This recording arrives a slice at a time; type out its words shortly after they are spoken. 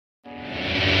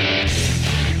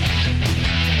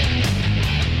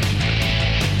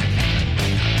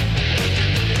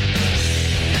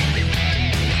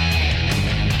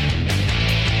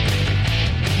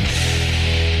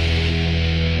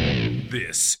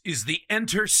is the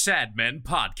Enter Sadmen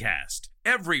podcast.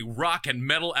 Every rock and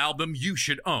metal album you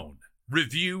should own.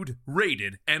 Reviewed,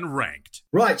 rated, and ranked.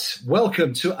 Right,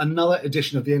 welcome to another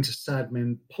edition of the Enter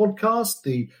Sadmen podcast,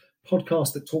 the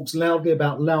podcast that talks loudly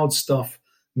about loud stuff,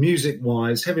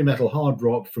 music-wise, heavy metal, hard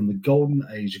rock from the golden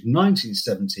age of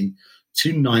 1970 to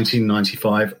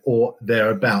 1995 or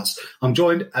thereabouts. I'm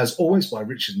joined, as always, by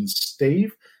Richard and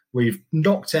Steve. We've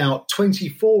knocked out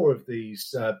 24 of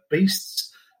these beasts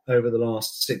over the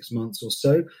last 6 months or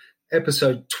so.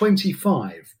 Episode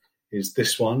 25 is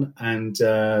this one, and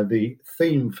the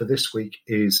theme for this week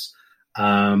is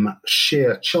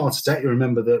sheer chart attack. You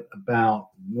remember that about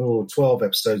 12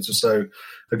 episodes or so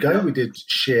ago, we did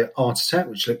sheer art attack,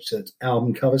 which looked at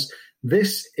album covers.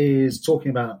 This is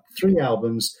talking about 3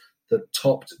 albums that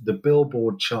topped the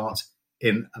Billboard chart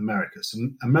in America.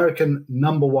 Some American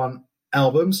number one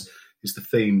albums is the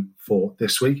theme for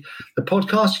this week. The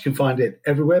podcast, you can find it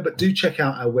everywhere, but do check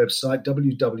out our website,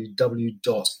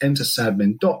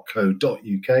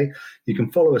 www.entersadmen.co.uk. You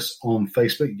can follow us on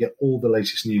Facebook. You get all the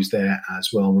latest news there as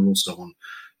well. We're also on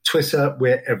Twitter.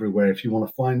 We're everywhere if you want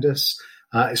to find us.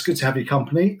 It's good to have your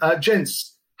company.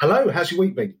 Gents, hello. How's your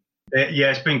week been?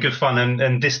 Yeah, it's been good fun.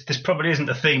 And this probably isn't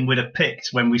the theme we'd have picked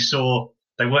when we saw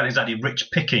they weren't exactly rich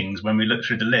pickings when we looked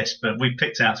through the list, but we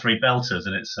picked out 3 belters,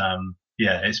 and it's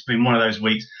it's been one of those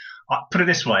weeks. I put it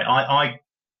this way, I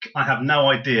have no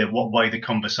idea what way the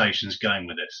conversation's going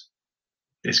with this.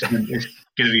 It's going to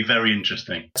be very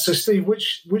interesting. So, Steve,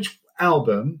 which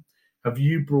album have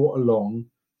you brought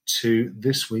along to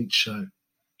this week's show?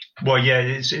 Well, yeah,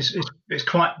 it's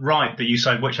quite right that you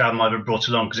say which album I would have brought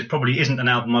along, because it probably isn't an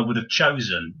album I would have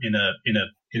chosen in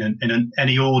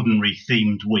any ordinary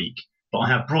themed week. But I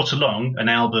have brought along an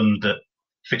album that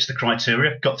fits the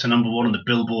criteria, got to number 1 on the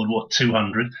Billboard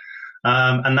 200,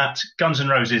 and that's Guns N'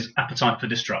 Roses' Appetite for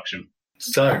Destruction.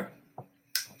 So,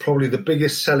 probably the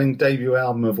biggest selling debut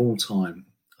album of all time,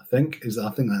 I think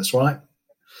that's right.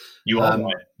 You are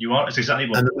right. You are. It's exactly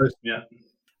what. Yeah.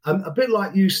 A bit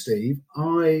like you, Steve.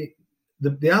 The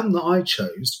album that I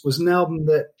chose was an album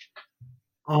that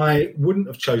I wouldn't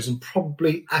have chosen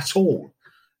probably at all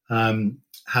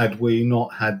had we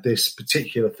not had this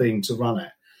particular theme to run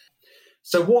at.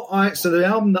 So the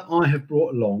album that I have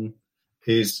brought along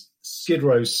is Skid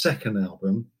Row's second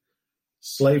album,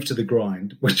 Slave to the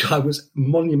Grind, which I was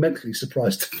monumentally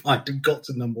surprised to find and got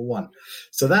to number 1.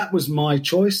 So that was my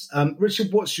choice.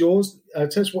 Richard, what's yours?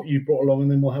 Tell us what you brought along,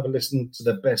 and then we'll have a listen to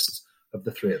the best of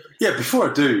the 3 of them. Yeah, before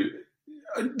I do,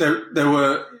 there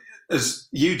were, as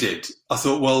you did, I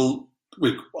thought, well,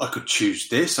 I could choose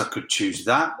this, I could choose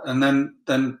that, and then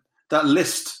that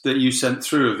list that you sent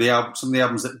through of some of the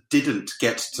albums that didn't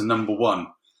get to number 1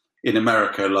 in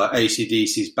America, like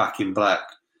AC/DC's Back in Black,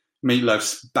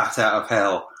 Meatloaf's Bat Out of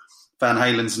Hell, Van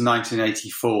Halen's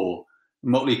 1984,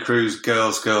 Motley Crue's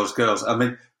Girls, Girls, Girls. I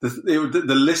mean,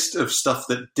 the list of stuff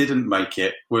that didn't make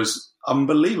it was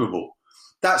unbelievable.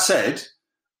 That said,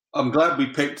 I'm glad we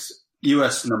picked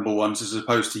US number 1s as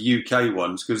opposed to UK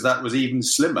ones, because that was even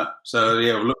slimmer. So,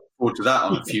 yeah, we'll look forward to that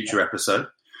on a future episode.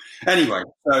 Anyway,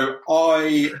 so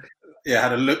I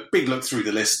had a big look through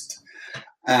the list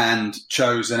and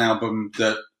chose an album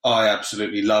that I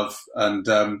absolutely love, and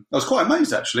I was quite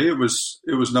amazed actually. It was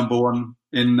number 1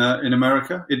 in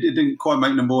America. It didn't quite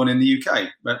make number 1 in the UK,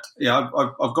 but yeah,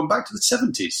 I've gone back to the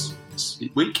 70s this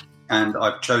week, and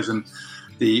I've chosen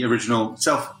the original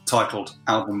self-titled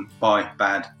album by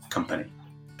Bad Company.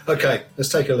 Okay, let's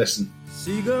take a listen.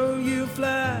 Seagull, you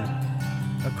fly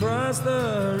across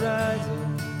the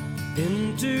horizon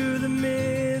into the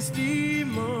misty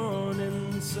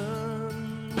morning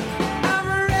sun. I'm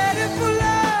ready for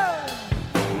love.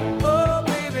 Oh,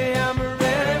 baby, I'm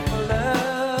ready for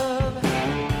love.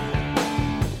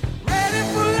 Ready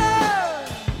for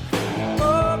love.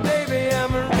 Oh, baby,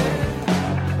 I'm ready.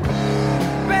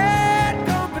 Bad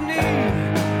company,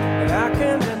 but I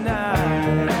can't deny.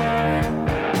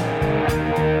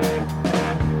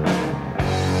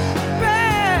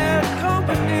 Bad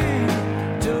company.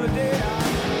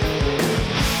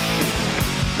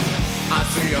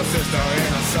 Your sister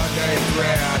in a Sunday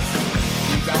dress.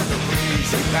 She's out to please,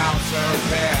 she pounds her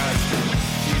best.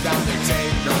 She's out to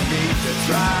take, no need to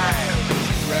try.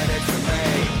 She's ready to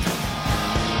make.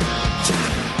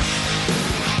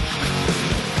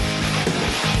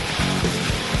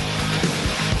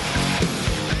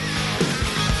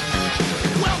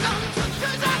 Welcome to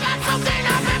 'cause I got something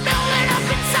I've been building up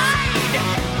inside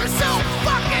for so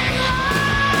fucking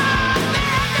long.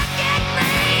 They're out to get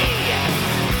me.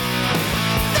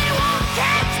 They won't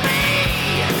catch me.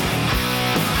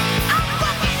 I'm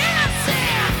fucking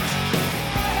innocent.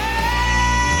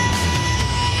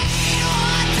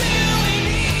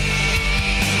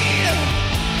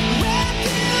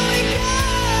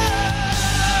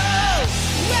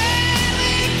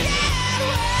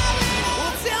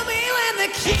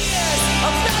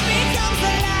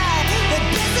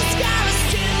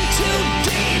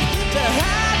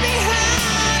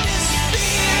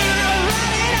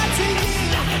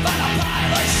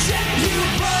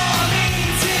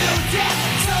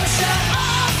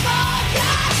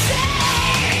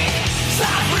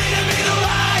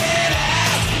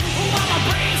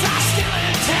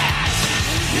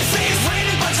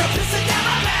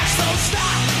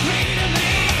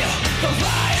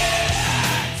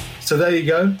 So there you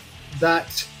go.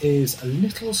 That is a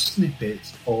little snippet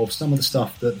of some of the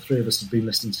stuff that the three of us have been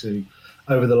listening to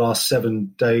over the last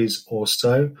 7 days or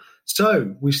so.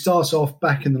 So we start off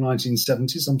back in the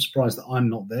 1970s. I'm surprised that I'm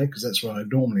not there because that's where I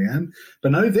normally am.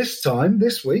 But no,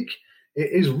 this week,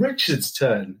 it is Richard's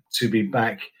turn to be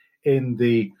back in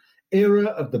the era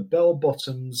of the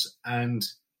bell-bottoms and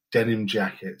denim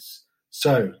jackets.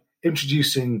 So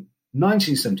introducing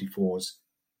 1974's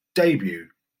debut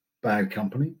Bad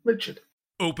Company, Richard.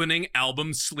 Opening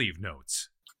album sleeve notes.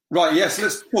 Right, yes,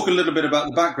 let's talk a little bit about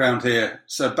the background here.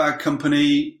 So Bad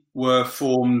Company were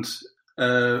formed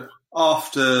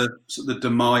after the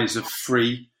demise of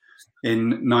Free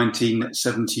in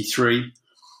 1973.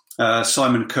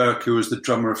 Simon Kirke, who was the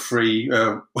drummer of Free,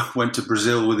 went to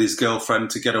Brazil with his girlfriend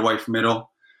to get away from it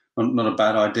all. Not a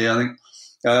bad idea, I think.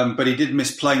 But he did miss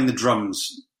playing the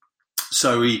drums.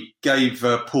 So he gave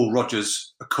Paul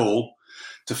Rodgers a call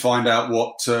to find out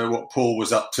what Paul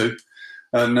was up to.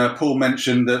 And Paul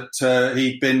mentioned that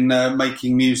he'd been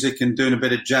making music and doing a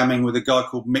bit of jamming with a guy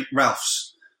called Mick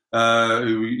Ralphs,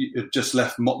 who had just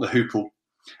left Mott the Hoople.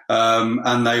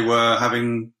 And they were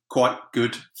having quite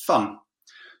good fun.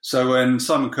 So when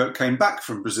Simon Kirke came back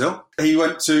from Brazil, he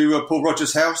went to Paul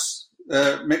Rodgers' house.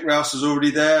 Mick Ralphs was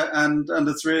already there, and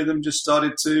the three of them just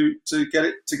started to get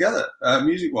it together,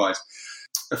 music-wise.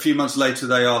 A few months later,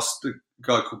 they asked a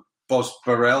guy called Boz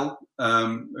Burrell,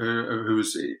 who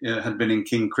had been in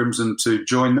King Crimson, to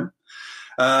join them.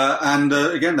 And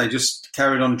again, they just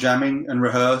carried on jamming and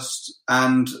rehearsed.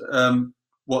 And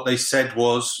what they said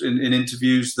was, in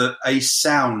interviews, that a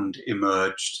sound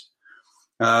emerged.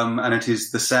 And it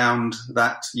is the sound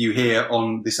that you hear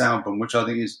on this album, which I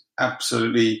think is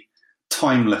absolutely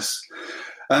timeless.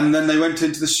 And then they went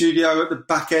into the studio at the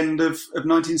back end of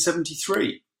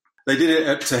 1973. They did it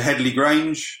at Headley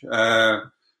Grange,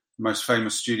 most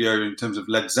famous studio in terms of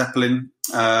Led Zeppelin,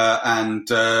 and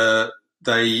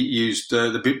they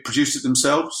produced it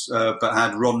themselves, but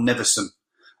had Ron Nevison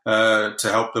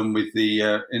to help them with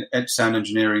the sound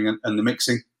engineering and the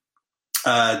mixing.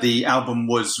 The album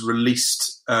was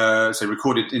released,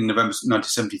 recorded in November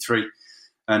 1973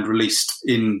 and released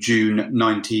in June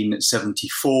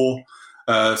 1974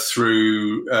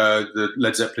 through the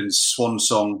Led Zeppelin's Swan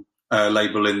Song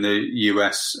label in the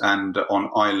US and on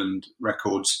Island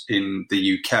Records in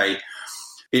the UK.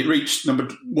 It reached number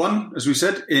 1, as we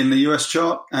said, in the US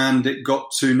chart, and it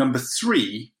got to number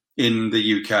 3 in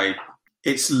the UK.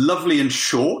 It's lovely and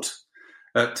short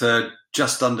at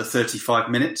just under 35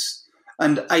 minutes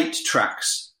and 8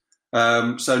 tracks.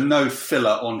 So no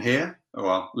filler on here.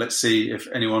 Well, let's see if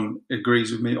anyone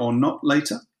agrees with me or not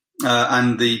later.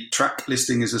 And the track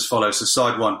listing is as follows. So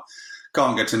side 1,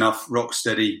 Can't Get Enough, Rock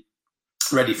Steady,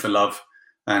 Ready for Love,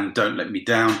 and Don't Let Me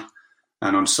Down.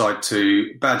 And on side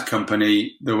 2, Bad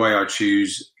Company, The Way I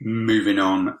Choose, Moving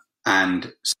On,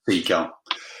 and Seagull.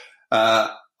 I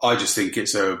just think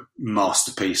it's a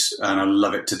masterpiece and I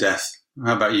love it to death.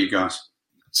 How about you guys?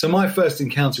 So my first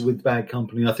encounter with Bad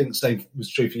Company, I think the same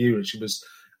was true for you, Richard, was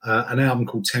an album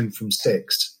called 10 from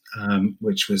 6,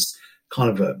 which was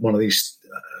kind of one of these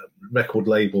record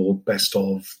label best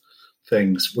of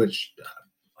things, which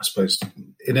I suppose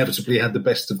inevitably had the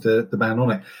best of the band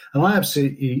on it. And I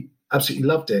absolutely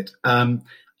loved it. I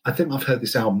think I've heard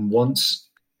this album once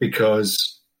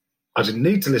because I didn't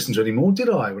need to listen to it anymore, did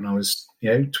I, when I was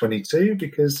 22,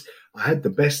 because I had the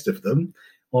best of them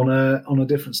on a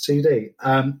different CD.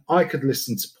 I could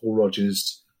listen to Paul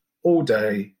Rodgers all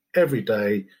day, every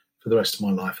day, for the rest of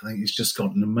my life. I think he's just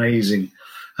got an amazing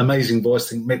voice.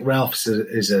 I think Mick Ralphs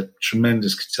is a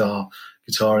tremendous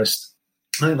guitarist.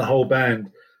 I think the whole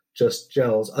band just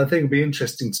gels. I think it'd be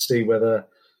interesting to see whether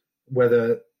we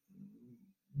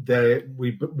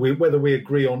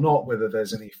agree or not whether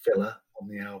there's any filler on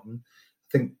the album.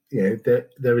 I think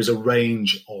there is a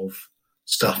range of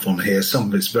stuff on here. Some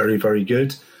of it's very, very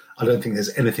good. I don't think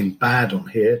there's anything bad on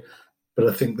here, but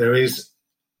I think there is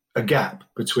a gap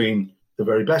between the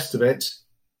very best of it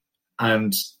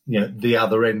and the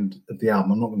other end of the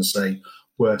album. I'm not going to say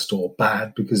worst or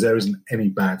bad because there isn't any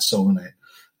bad song on it.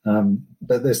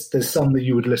 But there's some that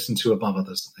you would listen to above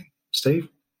others, I think. Steve?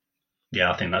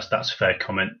 Yeah, I think that's a fair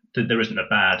comment. There isn't a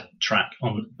bad track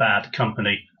on Bad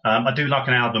Company. I do like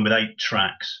an album with 8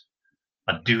 tracks.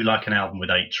 We've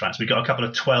got a couple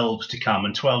of 12s to come,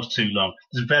 and 12's too long.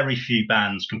 There's very few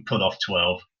bands can pull off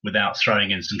 12 without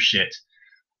throwing in some shit.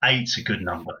 8's a good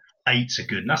number. 8's a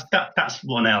good. That's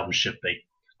what an album should be.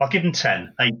 I'll give them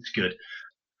 10. 8's good.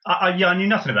 I knew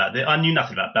nothing about it. I knew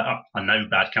nothing about that. I know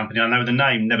Bad Company. I know the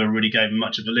name. Never really gave them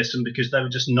much of a listen because they were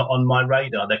just not on my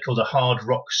radar. They're called a hard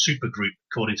rock supergroup,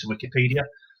 according to Wikipedia.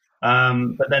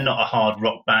 but they're not a hard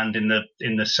rock band in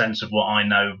the sense of what I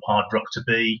know hard rock to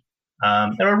be.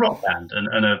 They're a rock band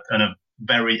and a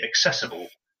very accessible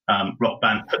rock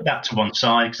band. Put that to one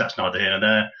side because that's neither here nor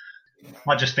there.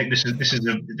 I just think this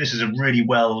is a really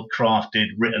well crafted,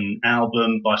 written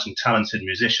album by some talented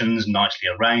musicians, nicely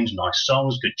arranged, nice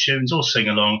songs, good tunes, all sing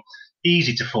along,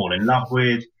 easy to fall in love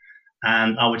with.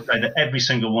 And I would say that every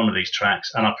single one of these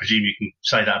tracks, and I presume you can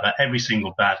say that about every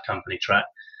single Bad Company track,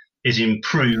 is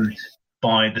improved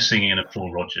by the singing of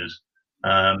Paul Rodgers.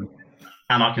 And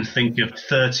I can think of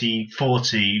 30,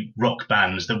 40 rock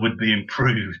bands that would be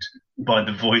improved by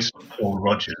the voice of Paul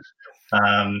Rodgers.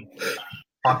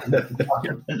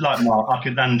 Like Mark,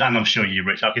 and I'm sure you,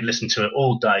 Rich, I could listen to it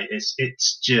all day.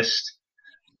 It's just,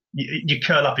 you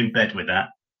curl up in bed with that.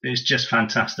 It's just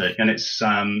fantastic. And it's,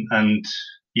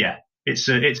 it's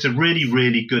a really,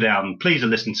 really good album. Please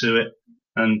listen to it.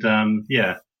 And,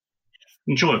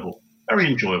 enjoyable, very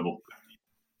enjoyable.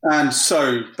 And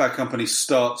so Bad Company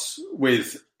starts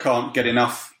with Can't Get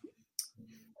Enough,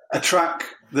 a track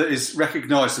that is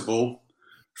recognisable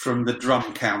from the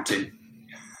drum counting.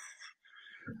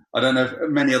 I don't know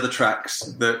many other tracks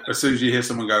that as soon as you hear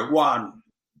someone go 1,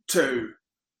 2,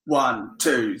 1,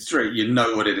 2, 3, you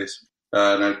know what it is.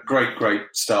 A great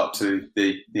start to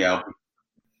the album.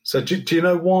 So do you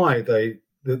know why the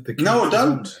No, I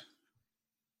don't.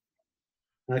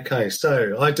 Okay,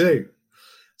 so I do.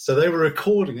 So they were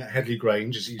recording at Headley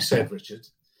Grange, as you said, Richard.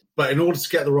 But in order to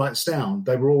get the right sound,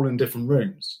 they were all in different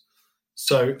rooms.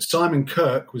 So Simon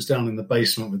Kirke was down in the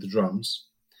basement with the drums.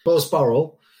 Bos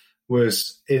Burrell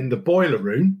was in the boiler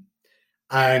room,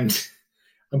 and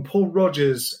Paul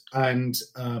Rodgers and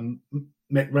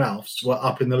Mick Ralphs were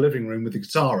up in the living room with the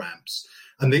guitar amps.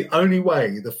 And the only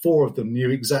way the four of them knew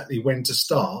exactly when to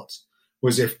start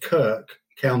was if Kirke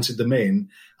counted them in,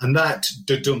 and that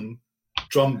dum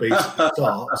drum beat at the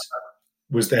start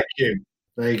was their cue.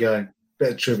 There you go.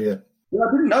 Bit of trivia. Yeah,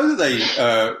 I didn't know that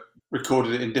they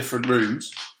recorded it in different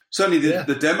rooms. Certainly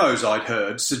the demos I'd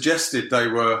heard suggested they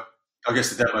were, I guess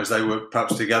the demos, they were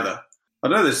perhaps together. I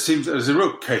know there's a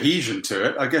real cohesion to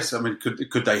it. I guess,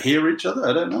 could they hear each other?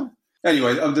 I don't know.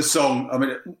 Anyway, the song,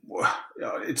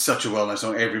 it's such a well-known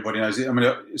song. Everybody knows it.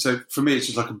 So for me, it's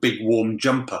just like a big warm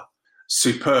jumper.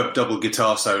 Superb double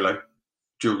guitar solo,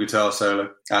 dual guitar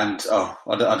solo. And, I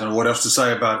don't know what else to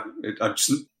say about it.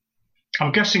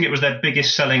 I'm guessing it was their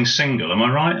biggest selling single. Am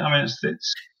I right?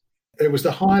 It was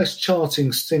the highest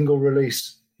charting single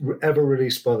ever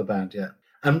released by the band, yeah.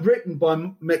 And written by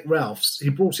Mick Ralphs. He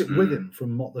brought it with him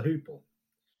from Mott the Hoople.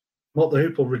 Mott the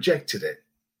Hoople rejected it.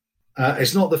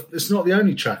 It's not the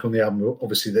only track on the album,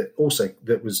 obviously, that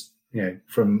was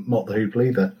from Mott the Hoople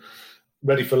either.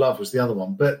 Ready for Love was the other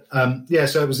one, but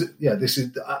so it was. Yeah, this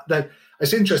is.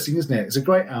 It's interesting, isn't it? It's a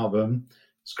great album.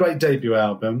 It's a great debut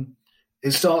album.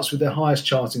 It starts with their highest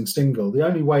charting single. The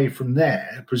only way from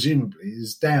there, presumably,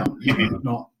 is down,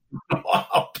 not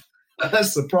up.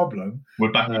 That's the problem.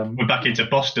 We're back into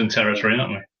Boston territory,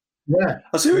 aren't we? Yeah,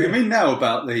 I see what you mean now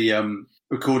about the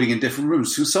recording in different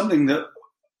rooms. So something that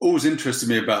always interested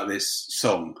me about this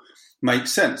song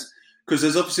makes sense because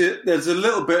there's a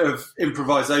little bit of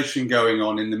improvisation going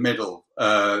on in the middle,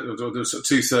 sort of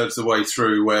 2/3 the way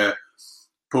through, where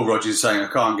Paul Rodgers is saying, "I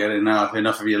can't get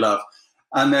enough of your love,"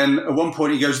 and then at one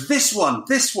point he goes, "This one,"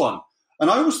 and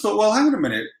I always thought, well, hang on a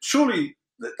minute, surely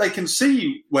they can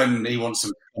see when he wants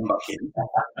them to come back in.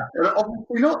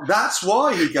 Obviously not. That's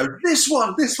why he goes, this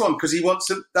one, because he wants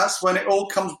to. That's when it all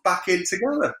comes back in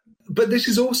together. But this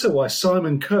is also why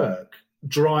Simon Kirke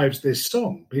drives this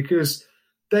song, because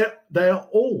they are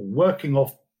all working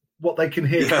off what they can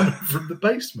hear coming from the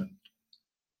basement.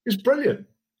 It's brilliant.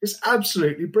 It's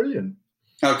absolutely brilliant.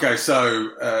 Okay,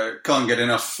 so Can't Get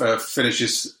Enough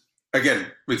finishes again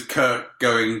with Kirke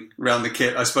going round the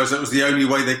kit. I suppose that was the only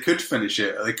way they could finish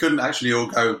it. They couldn't actually all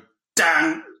go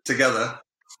dang together,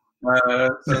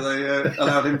 so they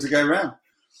allowed him to go round.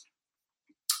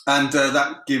 And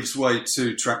that gives way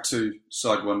to track 2,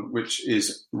 side 1, which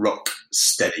is Rock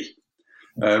Steady,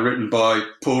 written by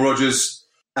Paul Rodgers.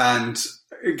 And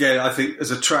again, I think as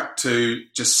a track 2,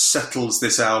 just settles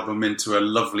this album into a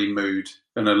lovely mood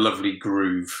and a lovely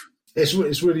groove. It's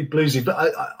really bluesy.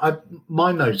 But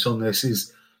my note on this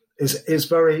is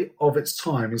very of its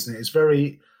time, isn't it? It's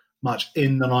very much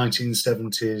in the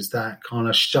 1970s, that kind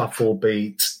of shuffle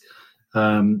beat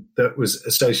that was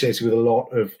associated with a lot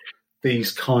of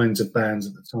these kinds of bands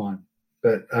at the time.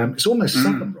 But it's almost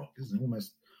southern rock, isn't it?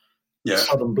 Almost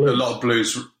southern blues. A lot of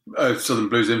blues, southern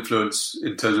blues influence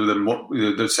in terms of them, what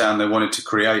the sound they wanted to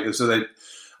create. So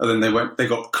they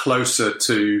got closer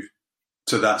to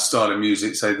that style of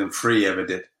music, say, than Free ever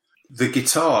did. the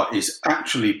guitar is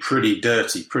actually pretty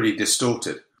dirty, pretty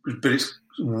distorted, but it's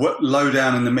low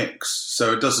down in the mix,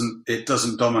 so it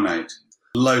doesn't dominate.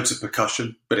 Loads of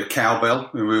percussion, bit of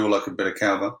cowbell. I mean, we all like a bit of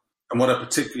cowbell. And what I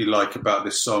particularly like about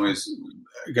this song is,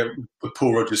 again, with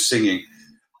Paul Rodgers singing,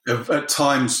 at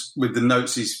times with the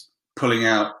notes he's pulling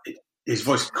out, his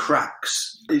voice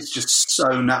cracks. It's just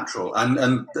so natural, and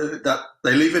that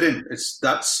they leave it in.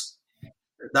 That's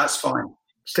fine.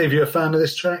 Steve, you a fan of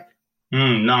this track?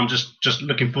 No, I'm just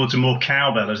looking forward to more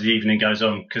cowbell as the evening goes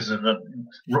on, because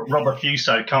Robert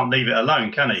Fuso can't leave it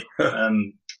alone, can he?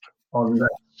 On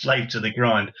Slave to the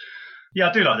Grind. Yeah,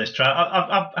 I do like this track.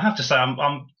 I have to say,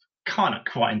 I'm kind of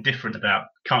quite indifferent about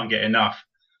Can't Get Enough.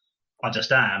 I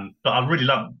just am, but I really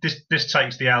love this. This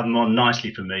takes the album on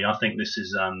nicely for me. I think this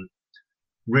is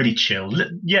really chill.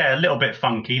 Yeah, a little bit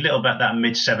funky, a little bit that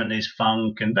mid-70s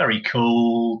funk, and very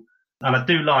cool. And I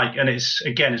do like, and it's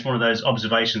one of those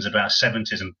observations about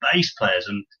 70s and bass players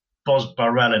and Boz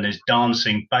Burrell and his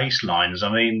dancing bass lines.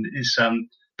 I mean, it's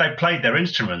they played their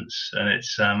instruments, and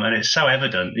it's so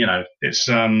evident. You know, it's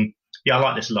I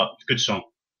like this a lot. Good song.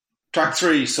 Track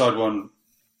 3, side 1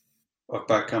 of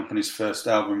Bad Company's first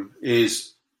album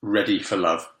is Ready for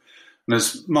Love. And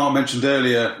as Mark mentioned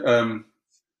earlier,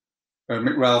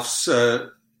 Mick Ralphs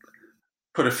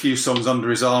put a few songs under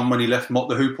his arm when he left Mott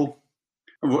the Hoople.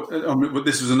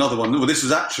 This was another one. Well, this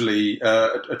was actually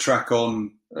a track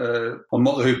on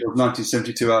Mott the Hoople's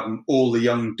 1972 album, All the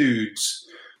Young Dudes.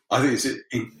 I think it's an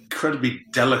incredibly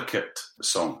delicate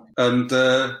song. And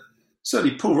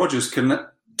certainly Paul Rodgers can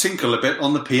tinkle a bit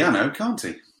on the piano, can't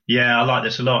he? Yeah, I like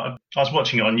this a lot. I was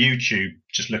watching it on YouTube,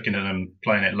 just looking at them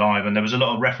playing it live, and there was a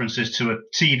lot of references to a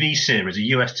TV series, a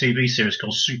US TV series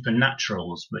called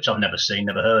Supernaturals, which I've never seen,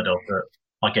 never heard of, but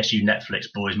I guess you Netflix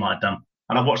boys might have done.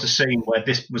 And I watched a scene where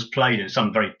this was played, in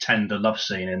some very tender love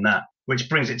scene in that, which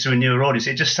brings it to a newer audience.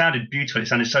 It just sounded beautiful. It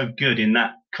sounded so good in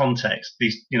that context,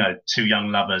 these, two young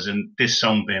lovers and this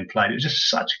song being played. It was just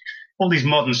such, all these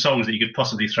modern songs that you could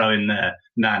possibly throw in there.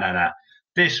 Nah.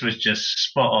 This was just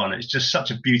spot on. It's just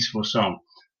such a beautiful song.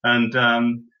 And,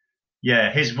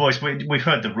 his voice, we've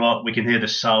heard the rock, we can hear the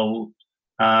soul.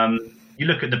 You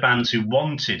look at the bands who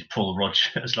wanted Paul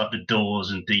Rodgers, like The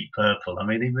Doors and Deep Purple. I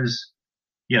mean, he was,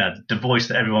 the voice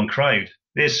that everyone craved.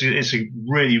 It's a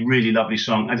really, really lovely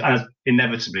song, and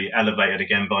inevitably elevated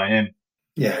again by him.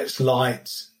 Yeah, it's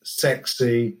light,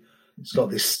 sexy. It's got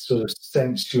this sort of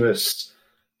sensuous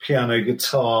piano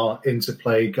guitar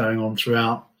interplay going on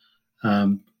throughout.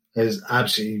 There's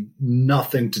absolutely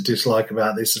nothing to dislike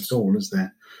about this at all, is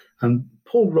there? And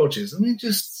Paul Rodgers,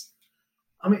 he's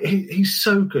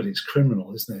so good. It's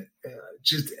criminal, isn't it?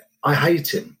 I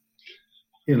hate him.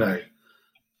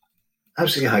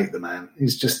 Absolutely hate the man.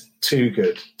 He's just too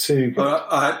good.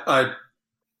 I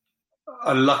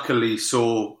luckily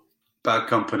saw Bad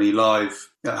Company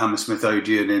live at Hammersmith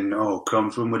Odeon in,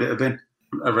 when would it have been?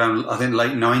 Around, I think,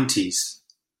 late 90s.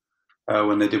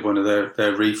 When they did one of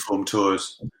their Reform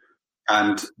tours.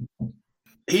 And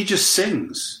he just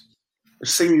singing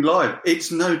live.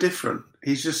 It's no different.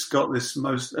 He's just got this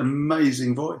most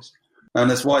amazing voice. And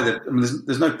that's why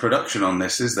there's no production on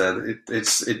this, is there?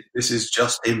 This is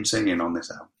just him singing on this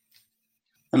album.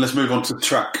 And let's move on to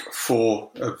track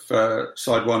 4 of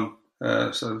side 1.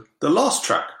 So the last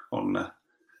track on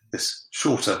this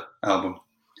shorter album.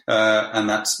 And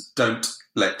that's Don't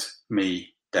Let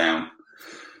Me Down.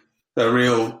 A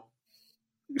real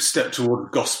step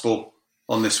toward gospel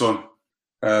on this one.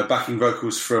 Backing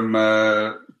vocals from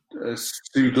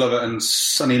Stu Glover and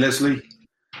Sonny Leslie,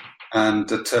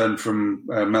 and a turn from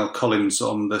Mel Collins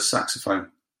on the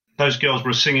saxophone. Those girls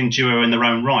were a singing duo in their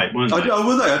own right, weren't they?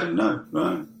 Were they? I didn't know.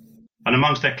 Right. And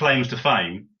amongst their claims to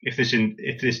fame, if this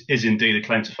is indeed a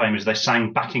claim to fame, is they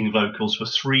sang backing vocals for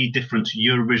 3 different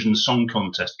Eurovision Song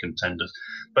Contest contenders.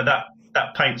 But that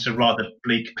paints a rather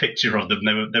bleak picture of them.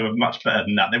 They were much better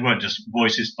than that. They weren't just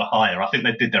voices for hire. I think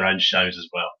they did their own shows as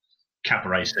well,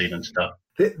 cabaret scene and stuff.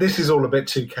 This is all a bit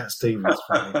too Cat Stevens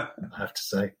for me, I have to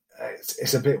say.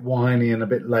 It's a bit whiny and a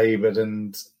bit laboured,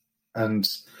 and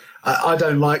I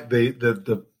don't like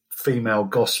the female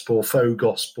gospel, faux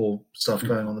gospel stuff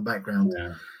going on in the background.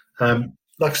 Yeah.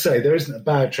 Like I say, there isn't a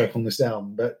bad track on this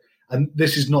album, and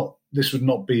this would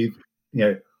not be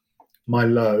my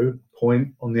low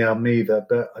point on the album either.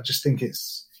 But I just think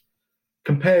it's,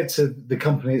 compared to the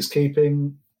company it's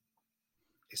keeping,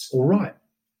 it's all right.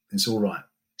 It's all right.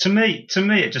 To me,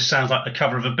 it just sounds like the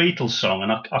cover of a Beatles song,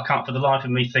 and I can't for the life of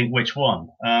me think which one.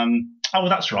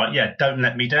 That's right. Yeah, Don't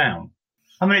Let Me Down.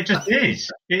 I mean, it just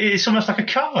is. It's almost like a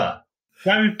cover.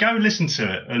 Go listen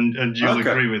to it, and you'll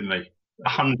agree with me.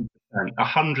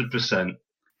 100%.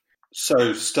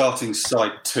 So starting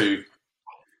side 2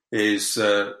 is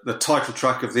the title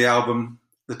track of the album,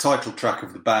 the title track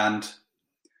of the band,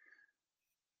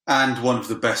 and one of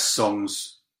the best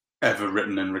songs ever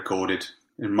written and recorded,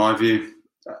 in my view.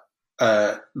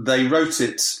 They wrote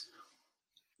it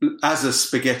as a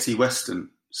spaghetti western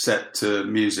set to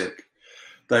music.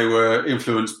 They were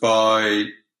influenced by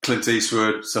Clint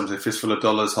Eastwood, some say Fistful of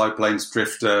Dollars, High Plains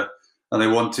Drifter, and they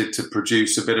wanted to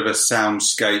produce a bit of a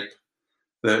soundscape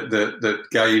that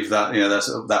gave that, you know,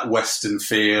 that western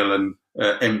feel and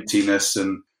emptiness,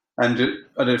 and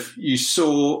if you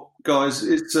saw, guys,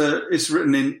 it's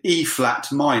written in E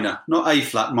flat minor, not A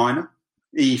flat minor,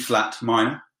 E flat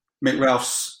minor. Mick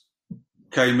Ralphs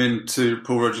came into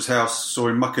Paul Rodgers' house, saw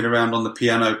him mucking around on the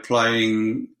piano,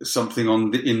 playing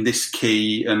something in this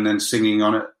key, and then singing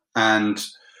on it, and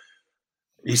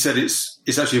he said it's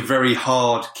actually a very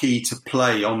hard key to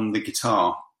play on the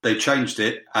guitar. They changed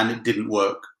it and it didn't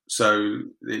work. So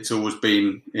it's always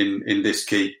been in this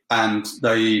key, and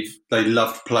they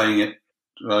loved playing it,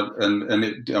 and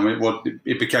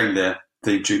it became their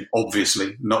theme tune,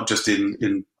 obviously, not just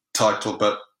in title,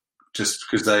 but just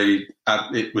because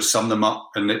it was sum them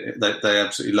up, and they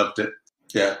absolutely loved it.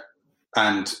 Yeah,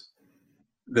 and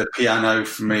the piano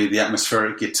for me, the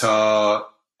atmospheric guitar,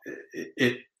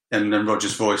 and then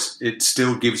Roger's voice, it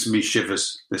still gives me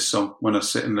shivers, this song, when I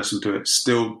sit and listen to it. It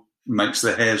still makes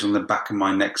the hairs on the back of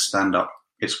my neck stand up.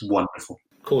 It's wonderful.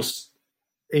 Of course,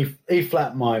 E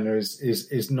flat minor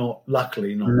is not,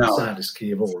 luckily, not the saddest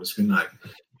key of all, as we know.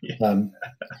 Yeah.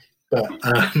 But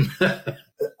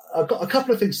I've got a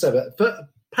couple of things to say about it. But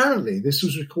apparently, this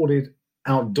was recorded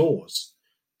outdoors.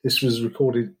 This was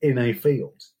recorded in a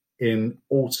field in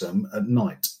autumn at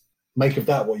night. Make of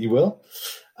that what you will.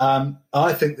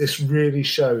 I think this really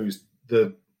shows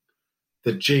the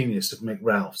genius of Mick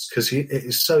Ralphs, because it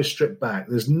is so stripped back.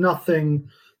 There's no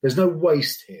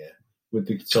waste here with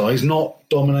the guitar. He's not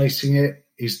dominating it.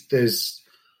 He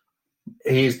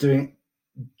is doing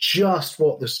just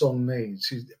what the song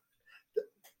needs.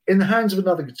 In the hands of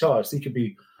another guitarist, he could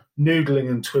be noodling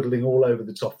and twiddling all over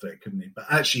the top of it, couldn't he? But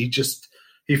actually,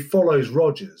 he follows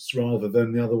Rodgers rather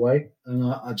than the other way, and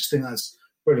I just think that's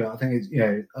brilliant. I think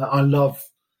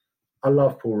I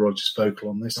love Paul Rodgers' vocal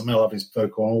on this. I mean, I love his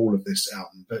vocal on all of this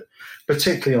album, but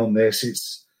particularly on this,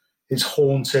 it's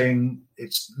haunting,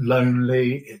 it's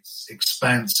lonely, it's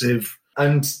expansive,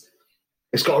 and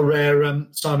it's got a rare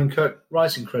Simon Kirke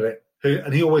writing credit.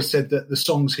 And he always said that the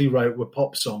songs he wrote were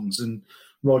pop songs, and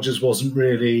Rodgers wasn't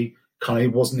really he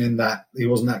wasn't that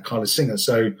kind of singer,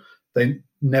 so they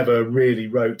never really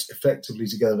wrote effectively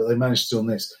together. But they managed to on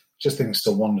this. Just think it's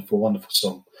a wonderful, wonderful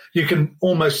song. You can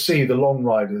almost see the Long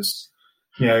Riders,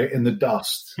 in the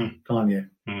dust, can't you?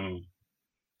 Mm.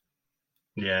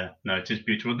 Yeah, no, it is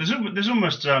beautiful. There's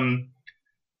almost I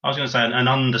was going to say an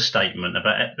understatement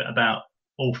about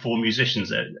all four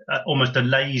musicians. Almost a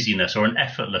laziness or an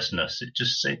effortlessness. It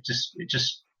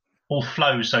just all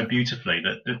flows so beautifully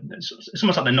that it's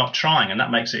almost like they're not trying, and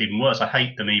that makes it even worse. I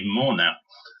hate them even more now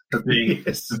for being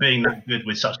that good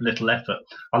with such little effort.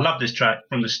 I love this track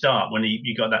from the start when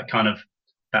you got that kind of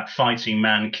that fighting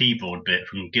man keyboard bit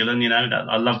from Gillan.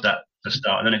 I love that at the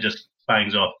start, and then it just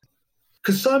bangs off.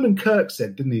 Because Simon Kirke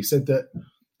said, didn't he? Said that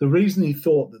the reason he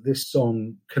thought that this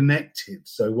song connected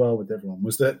so well with everyone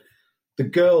was that the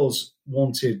girls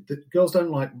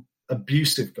don't like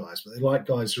abusive guys, but they like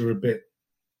guys who are a bit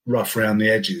rough around the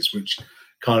edges, which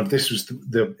this was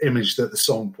the image that the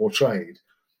song portrayed.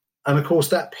 And of course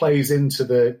that plays into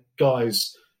the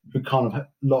guys who a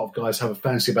lot of guys have a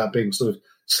fancy about being sort of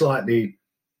slightly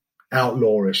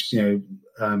outlawish,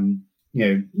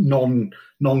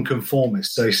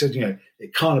 non-conformist. So he said,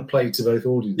 it kind of played to both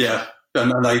audiences. Yeah,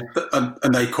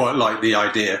 and they quite like the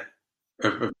idea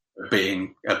of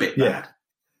being a bit bad.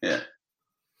 Yeah.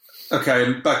 Okay,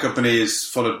 and Back Up and E is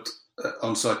followed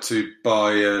on side 2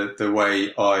 by The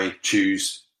Way I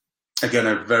Choose. Again,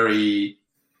 a very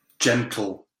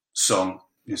gentle song.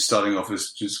 Starting off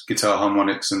as just guitar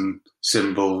harmonics and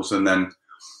cymbals, and then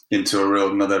into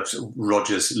another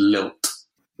Rodgers lilt.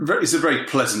 It's a very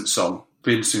pleasant song.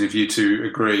 Be interesting if you two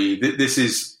agree. This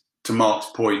is, to Mark's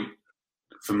point,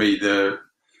 for me the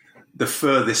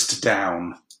furthest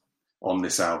down on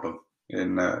this album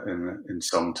in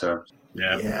song terms.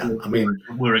 Yeah. I mean,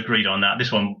 we're agreed on that.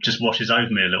 This one just washes over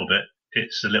me a little bit.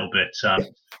 It's a little bit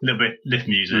lift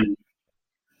music.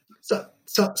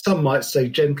 So some might say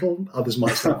gentle, others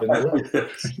might say vanilla.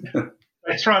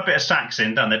 They throw a bit of sax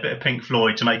in, don't they? A bit of Pink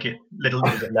Floyd to make it a little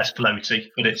bit less floaty.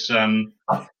 But it's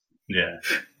yeah.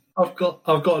 I've got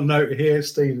a note here,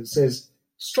 Steve, that says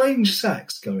strange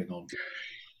sax going on.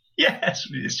 Yeah,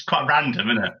 it's quite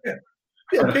random, isn't it? Yeah.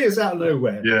 It appears out of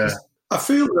nowhere. Yeah. I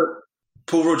feel that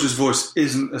Paul Rodgers' voice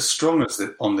isn't as strong as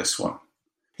on this one.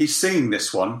 He's singing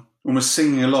this one, almost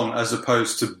singing along, as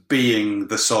opposed to being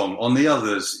the song. On the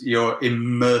others, you're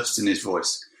immersed in his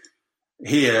voice.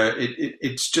 Here,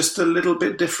 it's just a little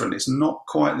bit different. It's not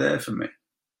quite there for me.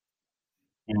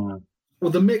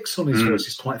 Well, the mix on his voice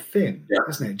is quite thin, Yeah.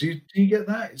 isn't it? Do you get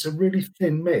that? It's a really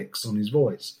thin mix on his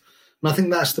voice. And I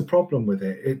think that's the problem with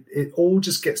it. It all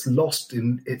just gets lost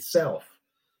in itself.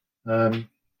 Maybe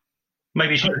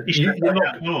he should be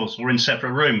outdoors or in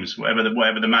separate rooms, whatever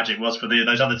the magic was for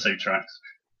those other two tracks.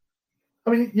 I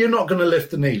mean, you're not going to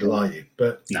lift the needle, are you?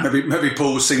 But No. Maybe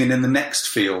Paul was singing in the next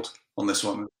field on this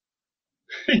one.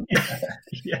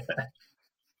 Yeah.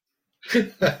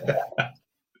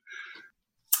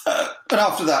 And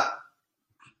after that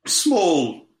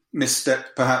small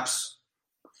misstep, perhaps,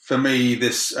 for me,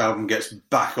 this album gets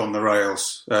back on the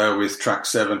rails with track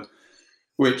 7,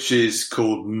 which is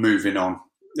called Moving On.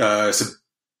 It's a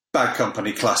Bad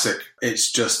Company classic.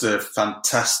 It's just a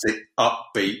fantastic,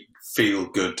 upbeat,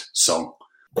 feel-good song.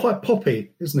 quite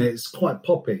poppy, isn't it? It's quite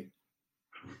poppy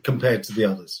compared to the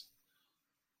others.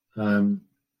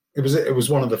 It was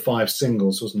one of the 5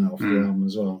 singles, wasn't it, off the album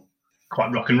as well?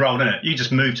 Quite rock and roll, isn't it? You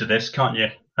just move to this, can't you?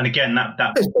 And again, that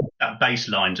bass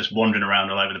line just wandering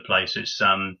around all over the place. It's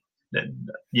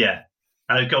yeah,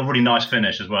 and it's got a really nice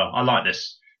finish as well. I like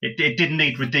this. It didn't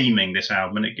need redeeming, this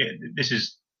album, and this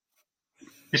is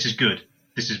good.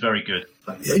 This is very good.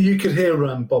 You could hear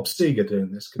Bob Seger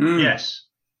doing this. couldn't you? Yes.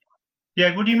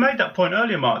 Yeah. Well, you made that point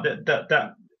earlier, Mark.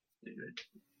 That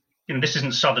this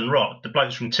isn't Southern rock. The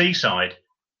bloke's from Teesside,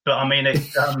 but I mean it.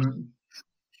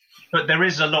 But there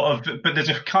is a lot of, but there's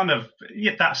a kind of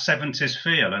that 70s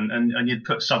feel, and you'd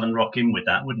put Southern rock in with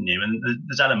that, wouldn't you? And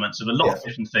there's elements of a lot of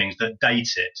different things that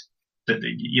date it. That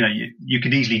you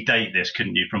could easily date this,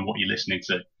 couldn't you, from what you're listening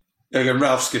to? Again,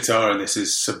 Ralph's guitar in this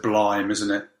is sublime,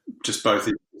 isn't it? Just both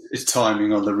his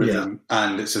timing on the rhythm,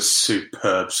 and it's a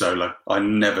superb solo. I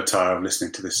never tire of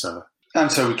listening to this solo.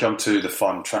 And so we come to the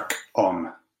final track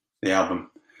on the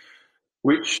album,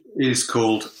 which is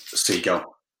called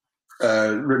Seagull.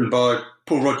 Written by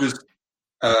Paul Rodgers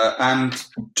and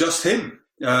just him.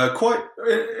 Quite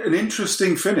an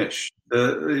interesting finish.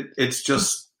 It's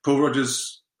just Paul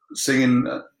Rodgers singing,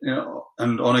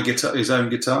 and on a guitar, his own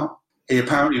guitar. He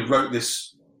apparently wrote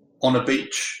this on a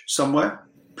beach somewhere,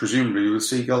 presumably with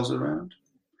seagulls around,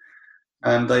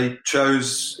 and they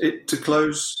chose it to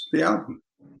close the album.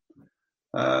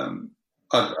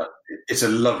 It's a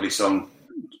lovely song.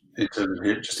 In terms of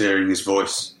just hearing his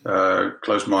voice,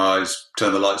 close my eyes,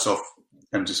 turn the lights off,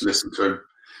 and just listen to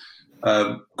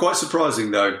him. Quite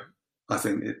surprising, though. I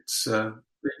think it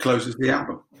closes the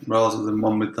album rather than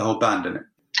one with the whole band in it.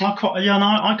 I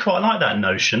quite like that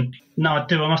notion. No, I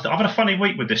do. I've had a funny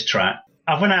week with this track.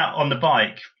 I went out on the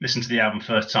bike, listened to the album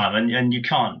first time, and you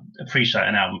can't appreciate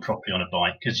an album properly on a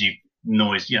bike because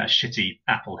shitty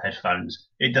Apple headphones.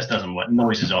 It just doesn't work.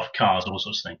 Noises off, cars, all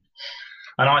sorts of things.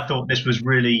 And I thought this was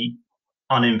really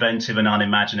uninventive and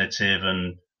unimaginative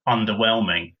and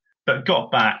underwhelming. But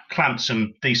got back, clamped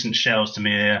some decent shells to my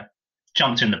ear,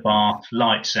 jumped in the bath,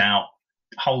 lights out,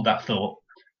 hold that thought,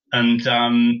 and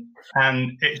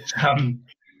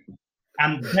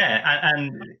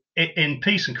in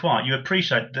peace and quiet, you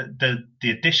appreciate the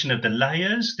addition of the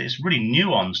layers. It's really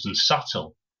nuanced and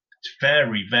subtle. It's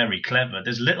very, very clever.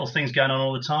 There's little things going on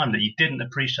all the time that you didn't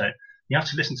appreciate. You have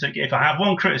to listen to it. If I have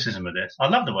one criticism of this, I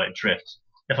love the way it drifts.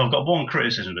 If I've got one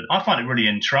criticism of it, I find it really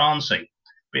entrancing.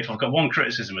 But if I've got one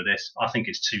criticism of this, I think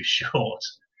it's too short.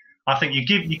 I think you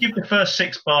give the first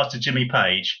 6 bars to Jimmy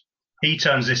Page, he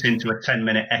turns this into a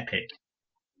 10-minute epic.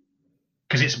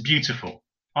 Because it's beautiful.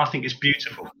 I think it's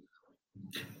beautiful.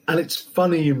 And it's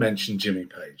funny you mentioned Jimmy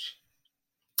Page,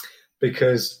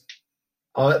 because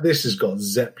this has got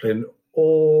Zeppelin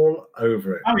all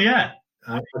over it. Oh, yeah.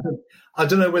 I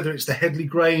don't know whether it's the Headley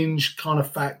Grange kind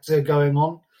of factor going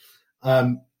on,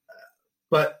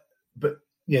 but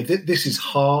yeah, this is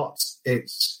Heart.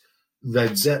 It's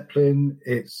Led Zeppelin.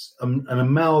 It's an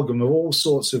amalgam of all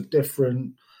sorts of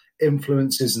different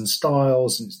influences and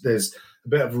styles. There's a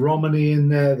bit of Romany in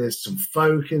there. There's some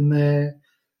folk in there.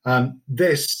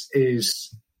 This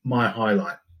is my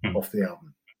highlight off the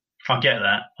album. I get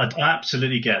that. I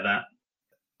absolutely get that.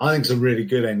 I think it's a really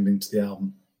good ending to the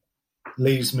album.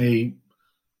 Leaves me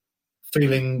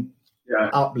feeling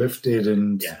uplifted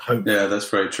and hopeful. Yeah, that's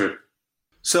very true.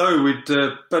 So we'd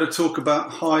better talk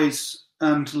about highs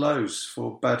and lows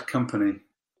for Bad Company.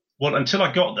 Well, until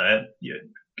I got there,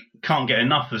 Can't Get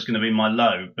Enough was going to be my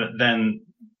low, but then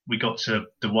we got to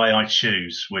The Way I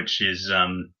Choose, which is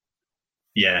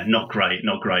Yeah, not great.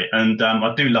 And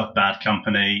I do love Bad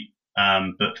Company,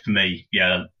 but for me,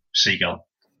 yeah, Seagull.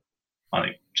 I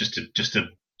think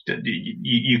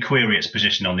you query its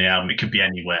position on the album. It could be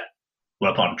anywhere.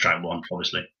 Well, apart from track 1,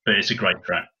 obviously, but it's a great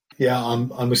track. Yeah,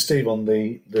 I'm with Steve on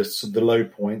the low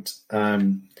point.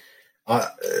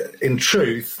 In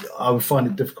truth, I would find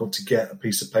it difficult to get a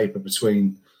piece of paper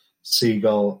between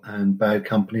Seagull and Bad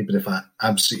Company, but if I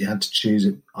absolutely had to choose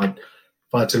it,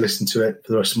 if I had to listen to it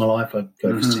for the rest of my life, I'd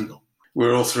go for Seagull.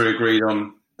 We're all three agreed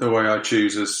on the way I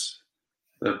choose as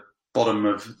the bottom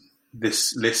of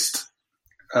this list.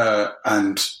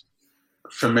 And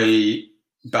for me,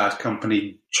 Bad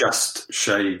Company just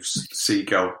shaves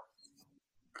Seagull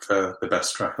for the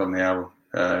best track on the album.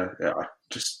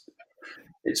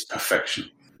 It's perfection.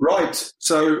 Right,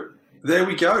 so there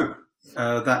we go.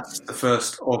 That's the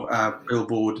first of our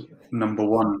Billboard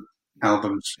 #1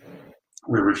 albums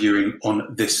we're reviewing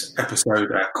on this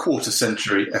episode, our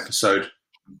quarter-century episode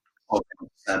of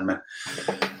Sadman.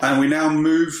 And we now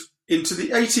move into the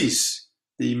 80s,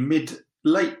 the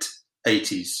mid-late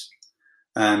 80s.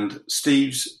 And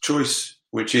Steve's choice,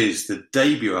 which is the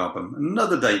debut album,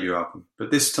 another debut album,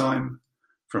 but this time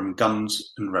from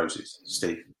Guns N' Roses.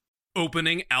 Steve.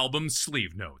 Opening album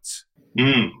sleeve notes.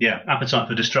 Yeah, Appetite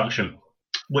for Destruction,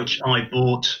 which I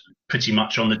bought pretty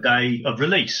much on the day of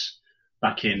release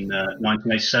back in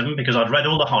 1987 because I'd read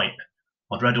all the hype.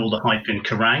 I'd read all the hype in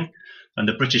Kerrang, and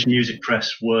the British music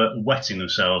press were wetting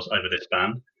themselves over this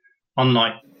band,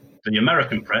 unlike the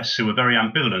American press, who were very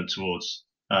ambivalent towards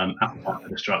Appetite for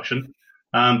Destruction.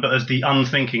 But as the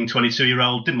unthinking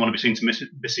 22-year-old didn't want to be seen to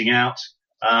missing out,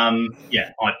 I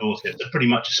bought it. It's pretty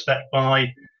much a spec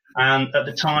buy. And at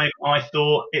the time, I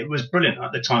thought it was brilliant.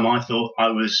 At the time, I thought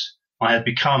I had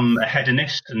become a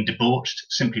hedonist and debauched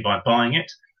simply by buying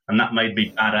it, and that made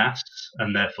me badass,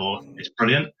 and therefore it's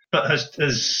brilliant. But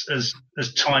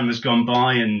as time has gone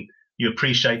by and you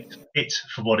appreciate it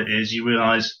for what it is, you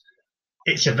realise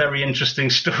it's a very interesting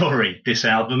story, this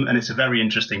album, and it's a very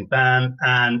interesting band,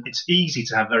 and it's easy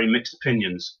to have very mixed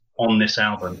opinions on this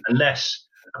album, unless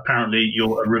apparently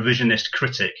you're a revisionist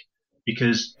critic,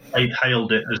 because they've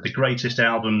hailed it as the greatest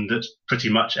album that's pretty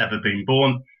much ever been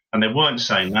born. And they weren't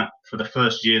saying that for the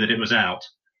first year that it was out,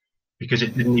 because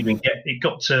it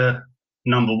got to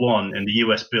 #1 in the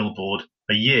US Billboard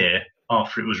a year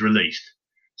after it was released.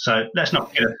 So let's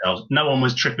not kid ourselves. No one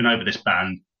was tripping over this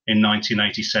band in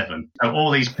 1987. So all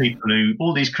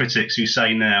these critics who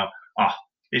say now,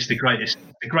 it's the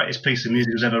greatest piece of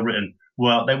music was ever written.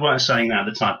 Well, they weren't saying that at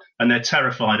the time, and they're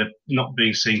terrified of not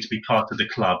being seen to be part of the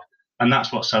club. And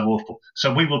that's what's so awful.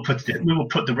 So we will put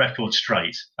the record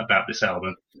straight about this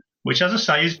album, which, as I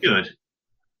say, is good.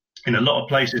 In a lot of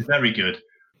places, very good.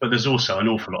 But there's also an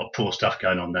awful lot of poor stuff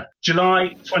going on there.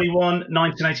 July 21,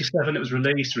 1987, it was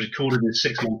released, recorded in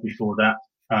 6 months before that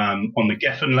on the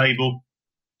Geffen label,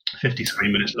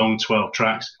 53 minutes long, 12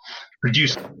 tracks,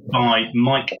 produced by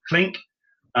Mike Clink.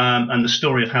 And the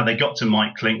story of how they got to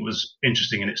Mike Clink was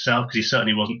interesting in itself, because he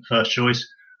certainly wasn't the first choice.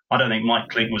 I don't think Mike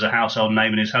Clink was a household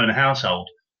name in his own household.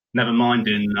 Never mind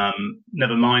in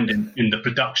the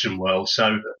production world.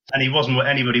 So, and he wasn't what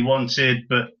anybody wanted,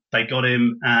 but they got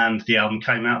him, and the album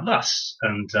came out thus.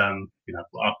 And I'm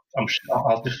sure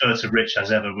I'll defer to Rich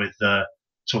as ever with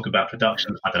talk about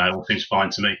production. I don't know, all seems fine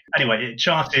to me. Anyway, it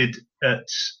charted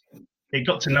it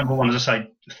got to #1, as I say,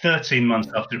 13 months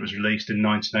after it was released in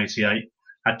 1988.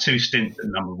 Had 2 stints at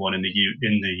 #1 in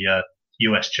the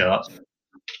US charts,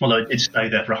 although it did stay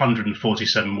there for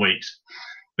 147 weeks.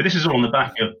 But this is all on the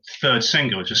back of the third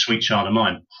single, which is Sweet Child of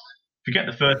Mine. Forget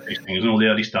the first 2 singles and all the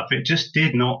early stuff. It just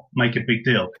did not make a big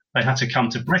deal. They had to come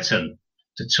to Britain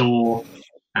to tour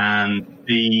and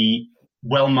be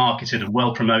well marketed and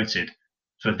well promoted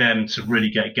for them to really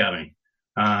get going.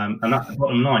 And that's the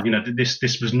bottom line.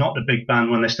 This was not a big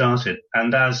band when they started.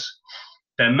 And as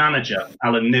their manager,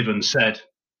 Alan Niven, said,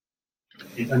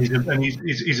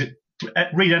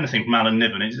 read anything from Alan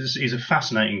Niven. He's a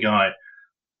fascinating guy.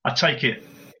 I take it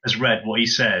as read what he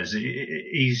says.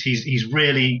 He's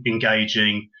really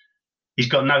engaging. He's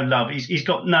got no love. He's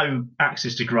got no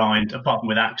axes to grind apart from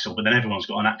with Axl, but then everyone's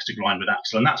got an axe to grind with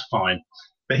Axl, and that's fine.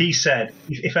 But he said,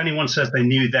 if anyone says they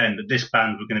knew then that this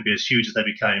band were going to be as huge as they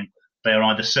became, they are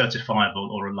either certifiable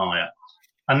or a liar.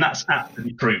 And that's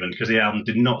absolutely proven, because the album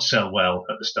did not sell well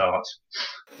at the start.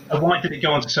 And why did it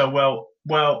go on to sell well?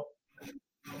 Well,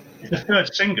 the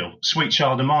third single, Sweet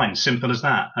Child of Mine, simple as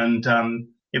that. And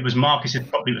it was marketed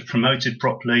properly, it was promoted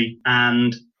properly,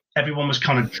 and everyone was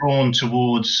kind of drawn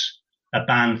towards a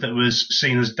band that was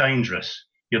seen as dangerous.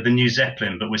 You have the New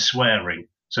Zeppelin, but with swearing,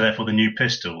 so therefore the New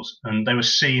Pistols. And they were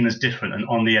seen as different and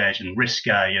on the edge and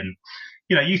risque. And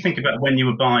you think about when you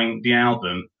were buying the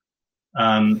album.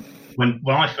 When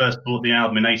I first bought the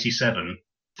album in '87,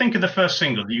 think of the first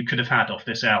single that you could have had off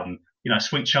this album.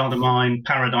 Sweet Child of Mine,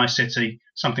 Paradise City,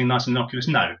 something nice and innocuous.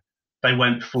 No, they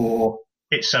went for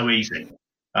It's So Easy,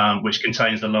 which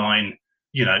contains the line,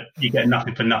 you get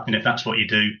nothing for nothing if that's what you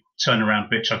do. Turn around,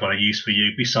 bitch, I've got a use for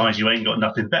you. Besides, you ain't got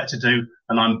nothing better to do,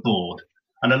 and I'm bored.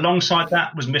 And alongside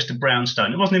that was Mr.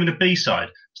 Brownstone. It wasn't even a B-side.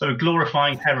 So they were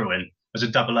glorifying heroin as a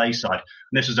double A-side.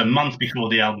 And this was a month before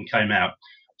the album came out.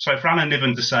 So for Alan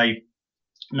Niven to say,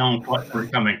 no one quite saw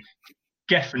it coming,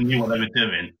 Geffen knew what they were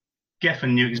doing.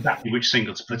 Geffen knew exactly which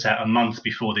single to put out a month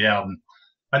before the album.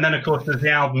 And then, of course, there's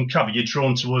the album cover. You're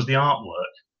drawn towards the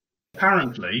artwork.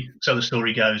 Apparently, so the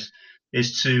story goes,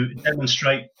 is to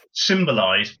demonstrate,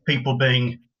 symbolise people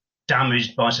being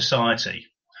damaged by society.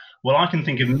 Well, I can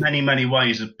think of many, many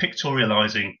ways of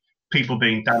pictorialising people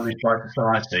being damaged by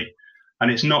society.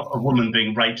 And it's not a woman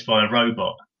being raped by a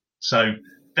robot. So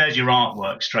there's your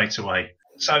artwork straight away.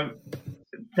 So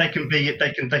they can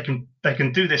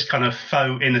do this kind of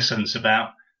faux innocence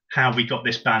about how we got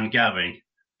this band going.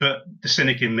 But the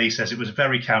cynic in me says it was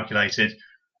very calculated,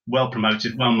 well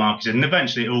promoted, well marketed, and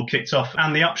eventually it all kicked off.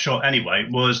 And the upshot anyway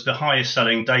was the highest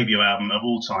selling debut album of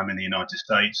all time in the United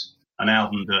States, an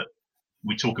album that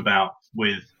we talk about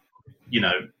with,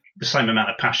 the same amount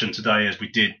of passion today as we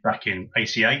did back in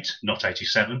 '88, not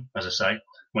 '87, as I say,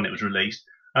 when it was released.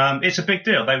 It's a big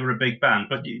deal. They were a big band,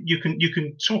 but you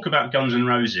can talk about Guns N'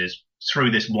 Roses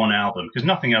through this one album because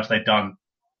nothing else they've done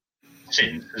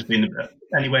since has been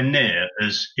anywhere near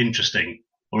as interesting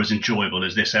or as enjoyable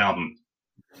as this album.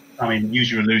 I mean,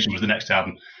 Use Your Illusion was the next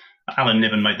album. Alan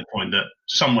Niven made the point that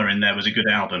somewhere in there was a good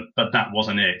album, but that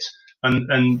wasn't it.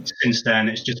 And since then,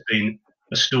 it's just been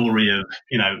a story of,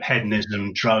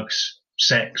 hedonism, drugs,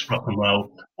 sex, rock and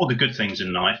roll, all the good things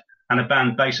in life, and a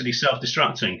band basically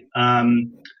self-destructing.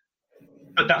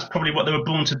 But that's probably what they were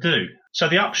born to do. So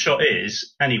the upshot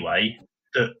is, anyway,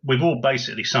 that we've all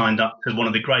basically signed up to one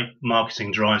of the great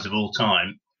marketing drives of all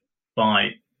time by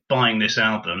buying this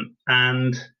album.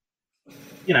 And,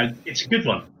 it's a good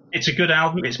one. It's a good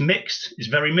album. It's mixed. It's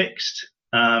very mixed.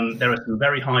 There are some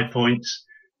very high points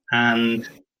and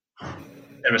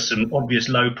there are some obvious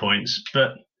low points,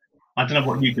 but I don't know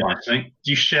what you guys think.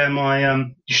 Do you share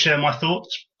my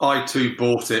thoughts? I too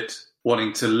bought it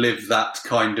wanting to live that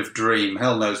kind of dream.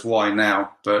 Hell knows why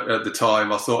now, but at the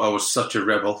time I thought I was such a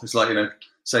rebel. It's like,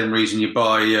 same reason you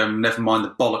buy Never Mind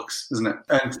the Bollocks, isn't it?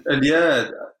 And yeah,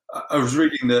 I was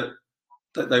reading that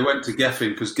they went to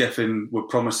Geffen because Geffen were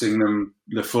promising them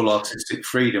the full artistic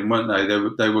freedom, weren't they?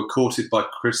 They were courted by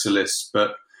Chrysalis,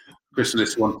 but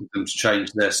Chrysalis wanted them to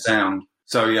change their sound.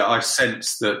 So yeah, I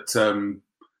sense that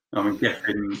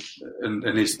Geffen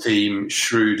and his team,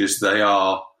 shrewd as they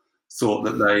are, thought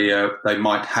that they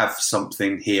might have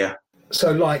something here.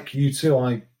 So like you two,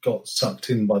 I got sucked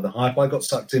in by the hype. I got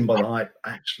sucked in by the hype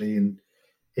actually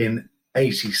in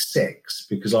 '86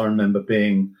 because I remember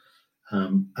being,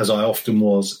 as I often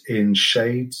was, in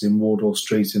Shades in Wardour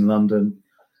Street in London,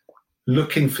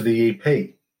 looking for the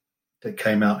EP that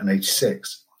came out in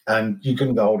 '86, and you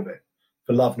couldn't get hold of it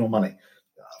for love nor money.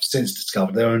 I've since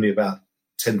discovered there are only about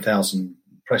 10,000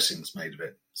 pressings made of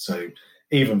it, so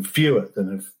even fewer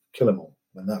than of Kill 'Em All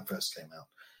when that first came out.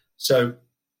 So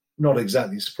not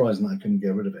exactly surprising that I couldn't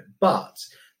get rid of it. But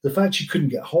the fact you couldn't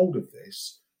get hold of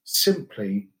this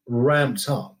simply ramped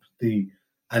up the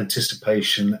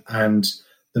anticipation and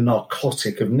the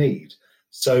narcotic of need.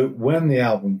 So when the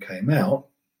album came out,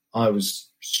 I was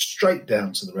straight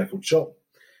down to the record shop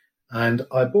and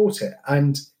I bought it.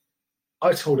 And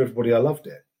I told everybody I loved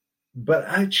it. But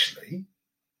actually,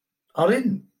 I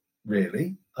didn't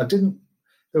really. There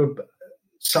were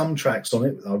some tracks on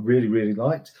it that I really, really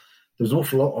liked. There was an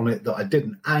awful lot on it that I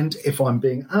didn't. And if I'm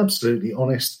being absolutely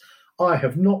honest, I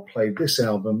have not played this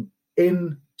album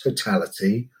in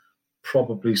totality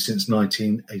probably since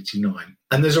 1989.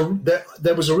 And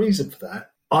there was a reason for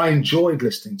that. I enjoyed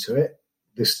listening to it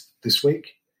this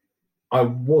week. I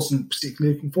wasn't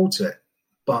particularly looking forward to it,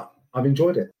 but I've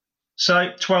enjoyed it.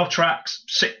 So 12 tracks,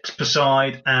 6 per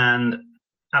side, and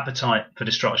Appetite for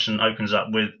Destruction opens up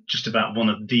with just about one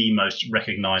of the most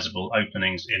recognisable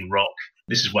openings in rock.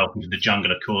 This is Welcome to the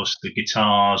Jungle, of course. The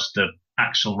guitars, the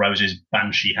Axl Rose's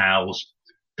Banshee howls,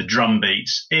 the drum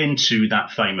beats into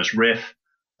that famous riff.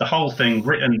 The whole thing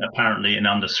written apparently in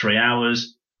under 3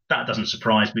 hours. That doesn't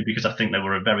surprise me because I think they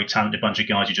were a very talented bunch of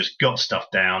guys who just got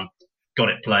stuff down, got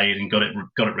it played and got it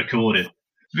recorded.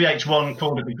 VH1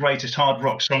 called it the greatest hard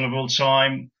rock song of all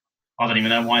time. I don't even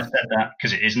know why I said that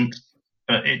because it isn't.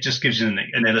 but it just gives you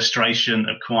an illustration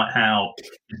of quite how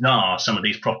bizarre some of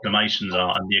these proclamations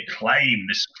are, and the acclaim,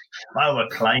 this low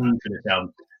acclaim for this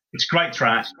album. It's a great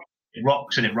track. It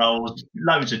rocks and it rolls.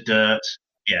 Loads of dirt.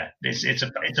 Yeah, it's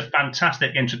a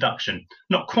fantastic introduction.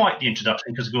 Not quite the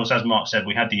introduction, because of course, as Mark said,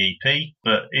 we had the EP.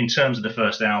 But in terms of the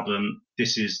first album,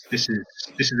 this is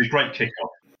a great kickoff.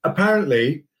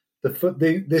 Apparently,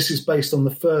 this is based on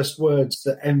the first words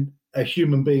that a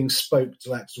human being spoke to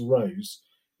Axl Rose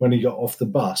when he got off the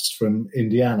bus from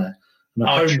Indiana, and a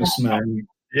homeless man.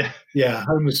 A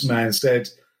homeless man said,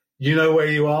 "You know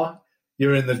where you are?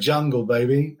 You're in the jungle,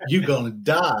 baby. You're gonna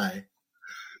die."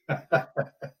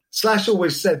 Slash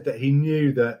always said that he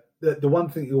knew that the one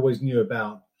thing he always knew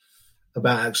about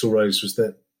Axl Rose was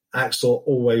that Axl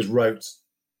always wrote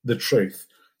the truth.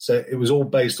 So it was all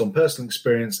based on personal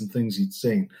experience and things he'd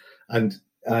seen. And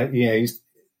Axl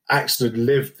had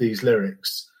lived these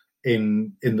lyrics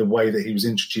in the way that he was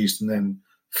introduced and then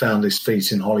found his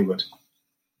feet in Hollywood.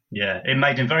 Yeah, it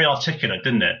made him very articulate,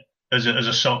 didn't it? As a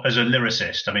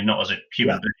lyricist. I mean, not as a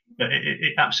human being, but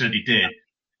it absolutely did.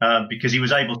 Because he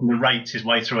was able to narrate his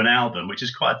way through an album, which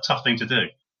is quite a tough thing to do.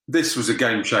 This was a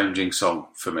game-changing song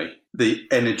for me. The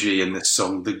energy in this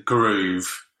song, the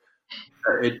groove,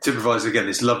 it typifies, again,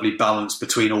 this lovely balance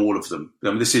between all of them. I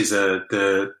mean, this is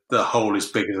the whole is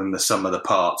bigger than the sum of the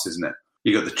parts, isn't it?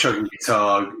 You got the chugging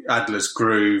guitar, Adler's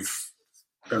groove,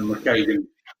 and McKagan,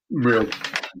 real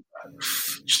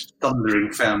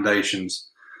thundering foundations,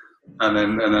 and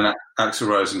then Axl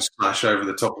Rose and Slash over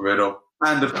the top of it all.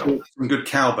 And, of course, some good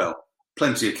cowbell.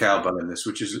 Plenty of cowbell in this,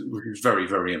 which is very,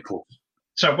 very important.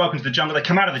 So, Welcome to the Jungle. They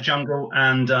come out of the jungle,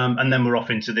 and then we're off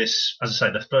into this, as I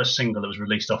say, the first single that was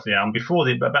released off the album,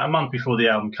 about a month before the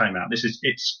album came out.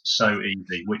 It's So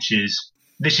Easy,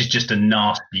 this is just a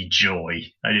nasty joy.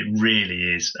 And it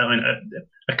really is. I mean,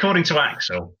 according to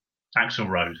Axl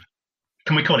Rose,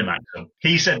 can we call him Axl?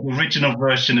 He said the original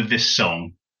version of this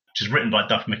song, which is written by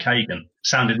Duff McKagan,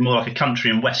 sounded more like a country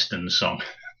and western song.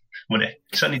 Well, it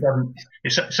certainly doesn't.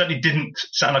 It certainly didn't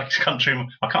sound like a country.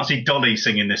 I can't see Dolly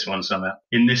singing this one somehow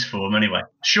in this form. Anyway,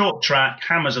 short track,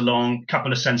 hammers along,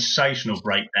 couple of sensational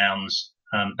breakdowns.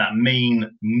 That mean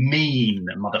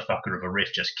motherfucker of a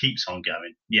riff just keeps on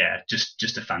going. Yeah,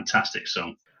 just a fantastic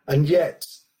song. And yet,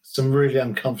 some really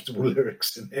uncomfortable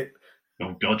lyrics in it.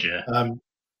 Oh God, yeah.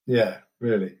 Yeah,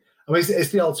 really. I mean,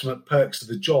 it's the ultimate perks of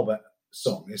the job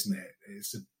song, isn't it?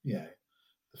 It's the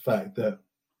fact that.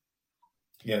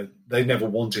 They never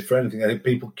wanted for anything. They had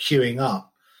people queuing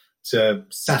up to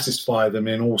satisfy them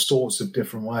in all sorts of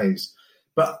different ways.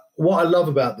 But what I love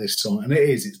about this song, and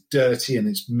it's dirty and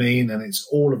it's mean and it's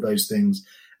all of those things,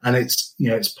 and it's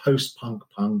post-punk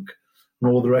and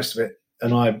all the rest of it.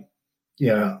 And I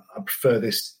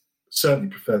certainly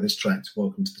prefer this track to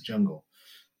Welcome to the Jungle.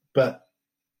 But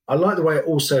I like the way it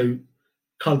also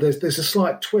kind of there's a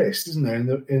slight twist, isn't there,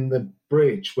 in the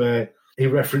bridge where he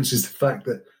references the fact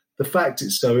that the fact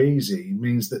it's so easy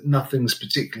means that nothing's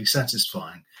particularly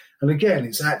satisfying. And again,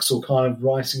 it's Axl kind of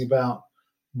writing about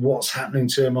what's happening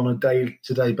to him on a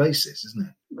day-to-day basis, isn't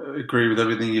it? I agree with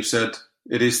everything you've said.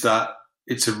 It is that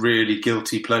it's a really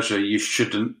guilty pleasure. I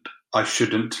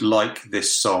shouldn't like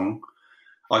this song.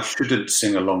 I shouldn't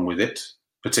sing along with it,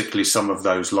 particularly some of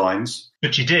those lines.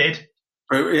 But you did.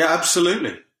 Yeah,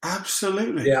 absolutely.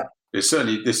 Absolutely. Yeah. This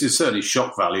is certainly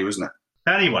shock value, isn't it?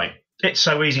 Anyway, It's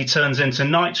So Easy turns into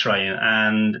Night Train,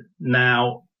 and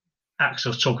now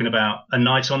Axl's talking about a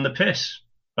night on the piss,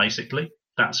 basically.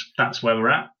 That's where we're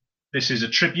at. This is a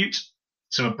tribute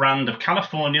to a brand of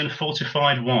Californian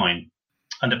fortified wine.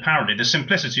 And apparently the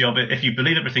simplicity of it, if you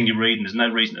believe everything you read, and there's no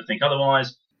reason to think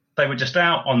otherwise, they were just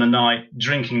out on the night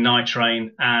drinking Night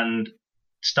Train and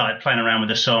started playing around with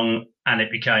the song, and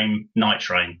it became Night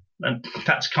Train. And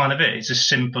that's kind of it. It's as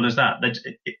simple as that.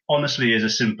 It honestly is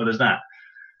as simple as that.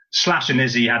 Slash and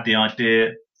Izzy had the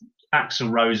idea. Axl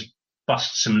Rose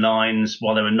busts some lines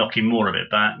while they were knocking more of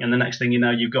it back. And the next thing you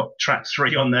know, you've got track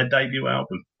 3 on their debut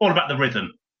album. All about the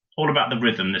rhythm. All about the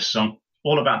rhythm, this song.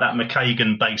 All about that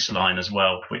McKagan bass line as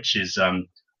well, which is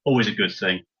always a good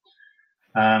thing.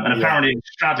 And apparently it's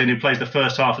Stradlin who plays the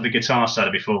first half of the guitar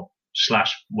solo before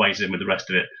Slash weighs in with the rest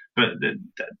of it. But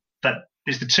that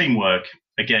is the teamwork,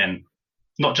 again.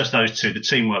 Not just those two, the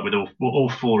teamwork with all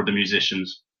 4 of the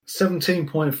musicians.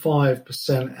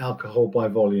 17.5% alcohol by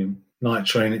volume, Night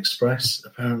Train Express,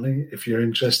 apparently, if you're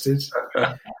interested.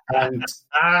 And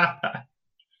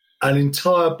an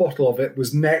entire bottle of it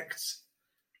was necked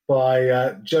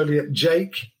by Joliet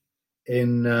Jake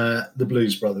in the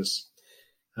Blues Brothers.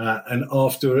 And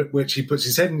after which he puts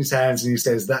his head in his hands and he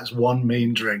says, "That's one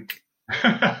mean drink."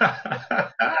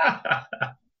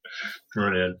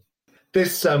 Brilliant.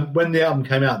 This when the album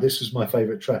came out, this was my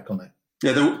favourite track on it.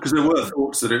 Yeah, because there were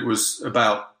thoughts that it was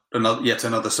about yet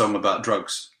another song about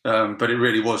drugs, but it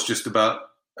really was just about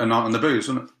a night on the booze,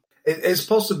 wasn't it? It's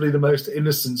possibly the most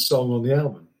innocent song on the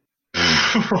album.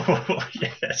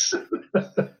 Yes.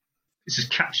 It's as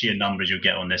catchy a number as you'll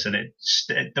get on this, and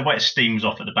the way it steams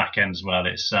off at the back end as well.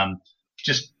 It's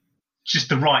just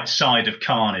the right side of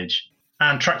Carnage.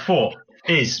 And track 4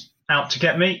 is Out to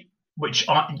Get Me, which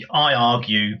I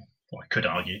argue, or I could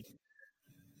argue,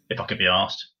 if I could be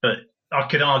asked, but I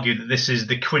could argue that this is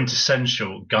the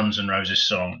quintessential Guns N' Roses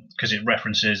song because it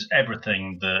references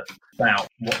everything about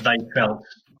what they felt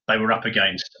they were up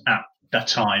against at that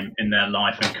time in their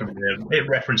life and career. It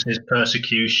references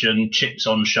persecution, chips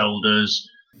on shoulders,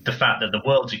 the fact that the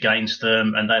world's against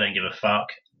them and they don't give a fuck.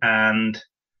 And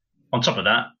on top of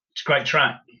that, it's a great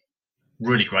track.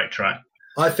 Really great track.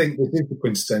 I think this is the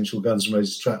quintessential Guns N'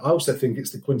 Roses track. I also think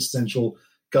it's the quintessential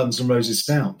Guns N' Roses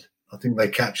sound. I think they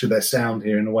capture their sound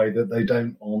here in a way that they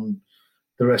don't on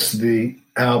the rest of the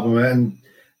album. And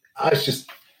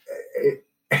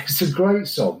it's a great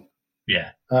song.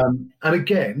 Yeah. And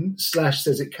again, Slash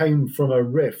says it came from a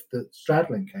riff that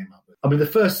Stradlin came up with. I mean, the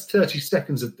first 30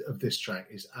 seconds of this track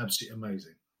is absolutely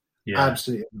amazing. Yeah.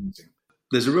 Absolutely amazing.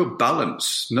 There's a real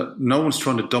balance. No one's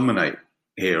trying to dominate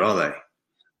here, are they?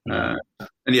 No.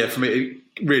 And yeah, for me, it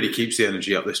really keeps the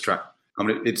energy up, this track. I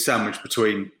mean, it's sandwiched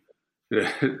between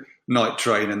Night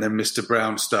Train and then Mr.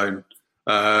 Brownstone.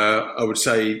 I would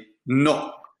say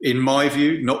not, in my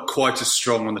view, not quite as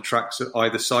strong on the tracks at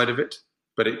either side of it,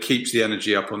 but it keeps the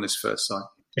energy up on this first side.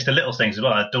 It's the little things as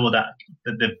well. I adore that,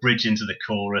 the bridge into the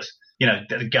chorus,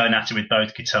 going at it with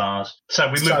both guitars.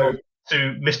 So we move on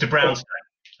to Mr.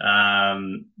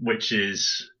 Brownstone, which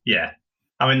is,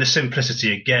 I mean, the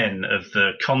simplicity again of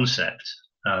the concept.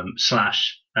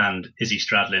 Slash and Izzy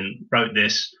Stradlin wrote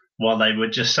this while they were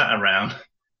just sat around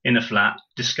in a flat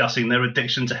discussing their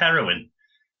addiction to heroin.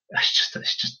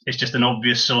 It's just an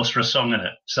obvious source for a song, isn't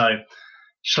it? So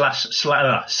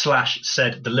Slash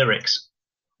said the lyrics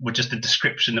were just a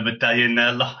description of a day in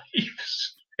their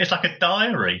lives. It's like a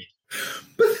diary.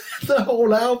 But the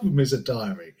whole album is a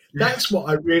diary. That's what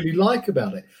I really like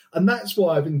about it. And that's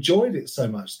why I've enjoyed it so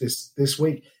much this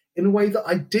week in a way that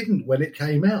I didn't when it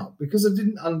came out, because I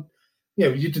didn't,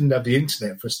 you didn't have the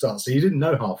internet for a start, so you didn't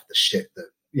know half the shit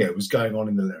that was going on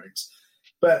in the lyrics.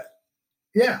 But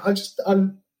yeah,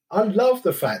 I love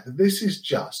the fact that this is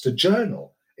just a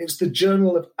journal. It's the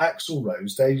journal of Axl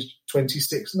Rose, aged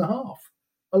 26 and a half.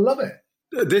 I love it.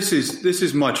 This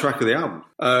is my track of the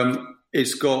album.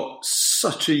 It's got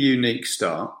such a unique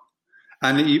start.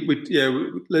 And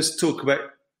let's talk about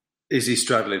Izzy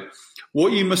Stradlin.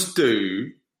 What you must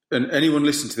do, and anyone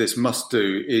listening to this must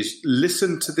do, is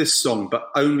listen to this song, but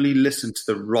only listen to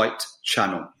the right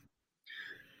channel.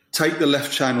 Take the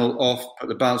left channel off, put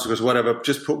the bouncer goes, whatever.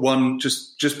 Just put one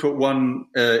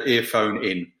earphone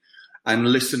in, and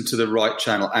listen to the right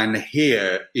channel, and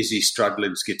hear Izzy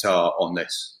Stradlin's guitar on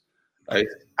this.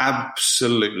 It's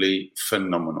absolutely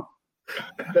phenomenal.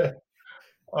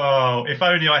 Oh, if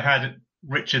only I had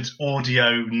Richard's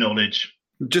audio knowledge.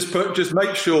 Just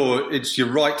make sure it's your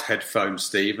right headphone,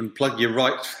 Steve, and plug your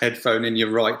right headphone in your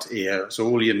right ear. That's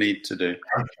all you need to do.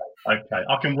 Okay.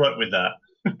 I can work with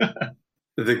that.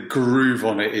 The groove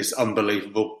on it is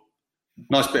unbelievable.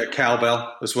 Nice bit of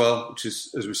cowbell as well, which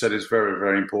is, as we said, is very,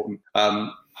 very important. And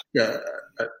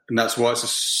that's why it's a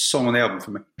song on the album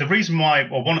for me.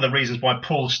 One of the reasons why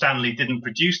Paul Stanley didn't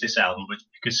produce this album was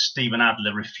because Steven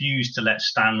Adler refused to let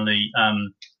Stanley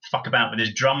fuck about with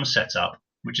his drum setup,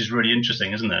 which is really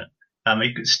interesting, isn't it?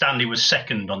 Stanley was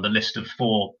second on the list of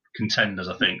 4 contenders,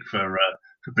 I think, for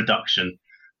production,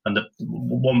 and the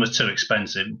one was too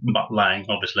expensive, Mutt Lange,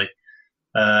 obviously,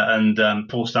 and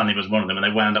Paul Stanley was one of them, and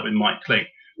they wound up with Mike Clink.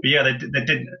 But yeah, they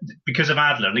did because of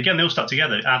Adler, and again they all stuck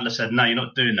together. Adler said, "No, you're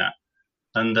not doing that,"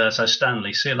 and so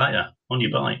Stanley, see you later on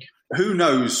your bike. Who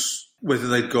knows whether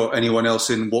they'd got anyone else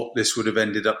in, what this would have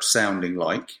ended up sounding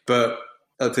like, but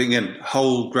I think, again,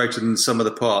 whole greater than some of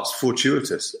the parts,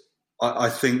 fortuitous. I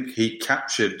think he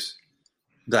captured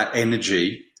that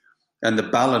energy and the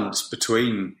balance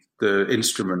between the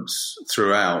instruments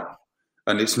throughout.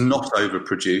 And it's not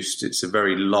overproduced. It's a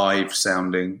very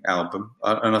live-sounding album.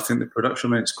 And I think the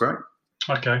production, it's great.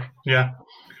 Okay, yeah.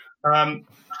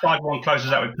 5-1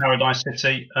 closes out with Paradise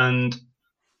City. And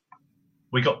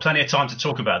we got plenty of time to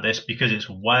talk about this because it's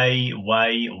way,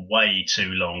 way, way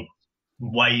too long.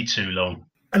 Way too long.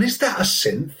 And is that a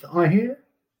synth I hear?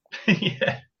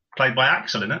 Yeah. Played by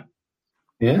Axl, isn't it?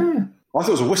 Yeah. I thought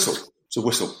it was a whistle. It's a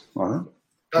whistle. I think.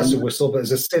 That's a whistle, but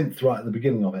there's a synth right at the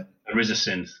beginning of it. There is a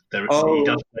synth. He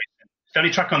does play. It's the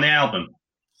only track on the album.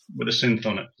 with a synth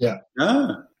on it. Yeah.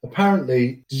 Ah.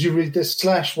 Apparently, did you read this?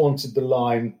 Slash wanted the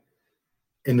line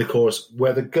in the chorus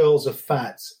where the girls are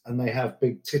fat and they have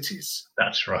big titties.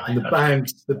 That's right. And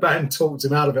the band talked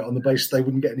him out of it on the basis they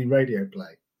wouldn't get any radio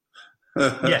play.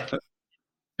 Yeah.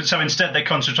 So instead, they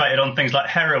concentrated on things like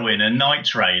heroin and night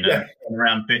train and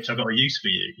around, bitch, I've got a use for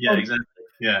you. Yeah, exactly.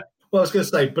 Yeah. Well, I was going to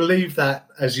say, believe that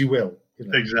as you will. You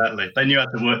know. Exactly. They knew how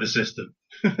to work the system.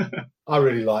 I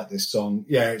really like this song.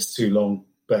 Yeah, it's too long,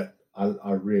 but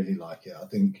I really like it. I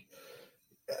think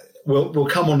we'll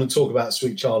come on and talk about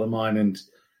Sweet Child of Mine and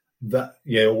that,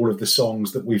 all of the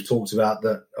songs that we've talked about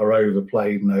that are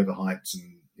overplayed and overhyped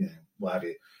and what have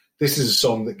you. This is a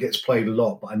song that gets played a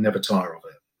lot, but I never tire of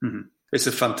it. Mm-hmm. It's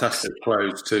a fantastic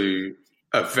close to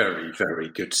a very, very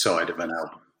good side of an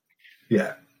album.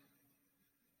 Yeah.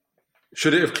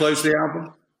 Should it have closed the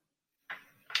album?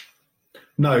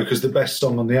 No, because the best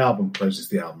song on the album closes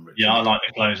the album. Richard. Yeah, I like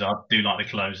the closer. I do like the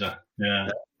closer. Yeah.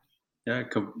 Yeah,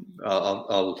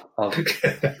 I'll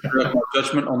my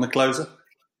judgment on the closer.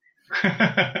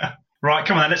 Right,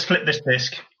 come on then, let's flip this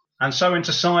disc. And so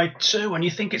into side 2, and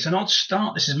you think it's an odd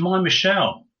start. This is My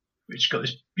Michelle, which got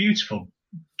this beautiful,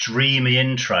 dreamy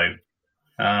intro,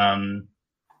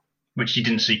 which you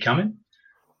didn't see coming,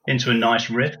 into a nice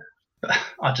riff.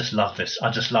 I just love this. I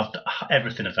just loved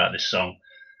everything about this song.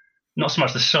 Not so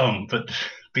much the song, but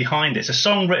behind it. It's a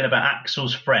song written about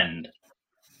Axl's friend,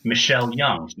 Michelle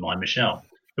Young, My Michelle,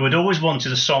 who had always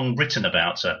wanted a song written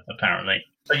about her, apparently.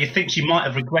 So you think she might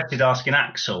have regretted asking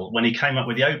Axl when he came up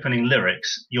with the opening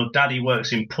lyrics, "Your daddy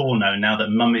works in porno now that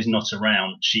mummy's not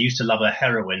around. She used to love her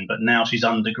heroin, but now she's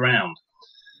underground."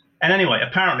 And anyway,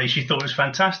 apparently she thought it was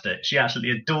fantastic. She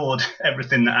absolutely adored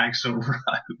everything that Axl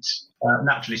wrote.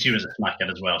 Naturally, she was a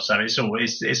smackhead as well. So it's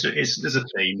there's a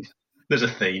theme. There's a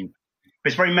theme.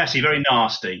 It's very messy, very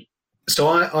nasty. So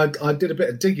I did a bit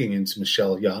of digging into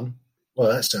Michelle Young.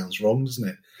 Well, that sounds wrong, doesn't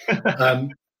it?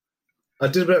 I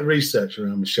did a bit of research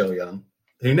around Michelle Young,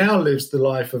 who now lives the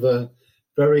life of a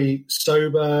very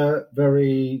sober,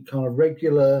 very kind of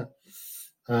regular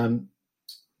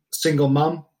single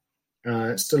mum.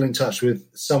 Still in touch with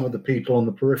some of the people on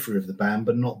the periphery of the band,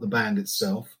 but not the band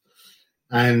itself.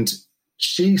 And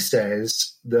she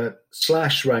says that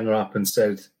Slash rang her up and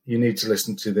said, "You need to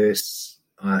listen to this.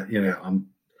 I'm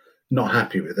not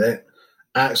happy with it."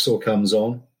 Axl comes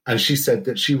on, and she said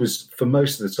that she was, for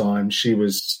most of the time, she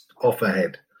was off her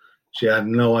head. She had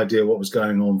no idea what was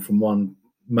going on from one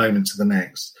moment to the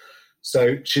next.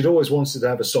 So she'd always wanted to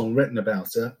have a song written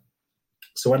about her.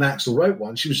 So when Axl wrote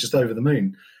one, she was just over the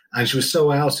moon. And she was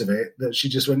so out of it that she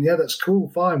just went, "Yeah, that's cool,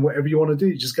 fine, whatever you want to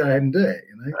do, just go ahead and do it."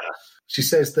 She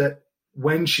says that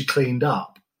when she cleaned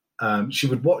up, she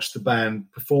would watch the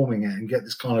band performing it and get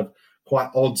this kind of quite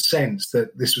odd sense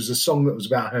that this was a song that was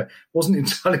about her. It wasn't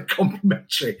entirely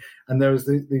complimentary. And there was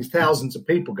these thousands of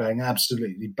people going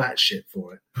absolutely batshit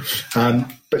for it.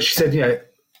 But she said,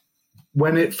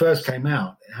 when it first came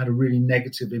out, it had a really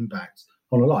negative impact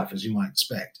on her life, as you might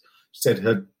expect. She said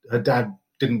her dad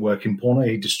didn't work in porno.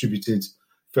 He distributed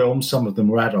films. Some of them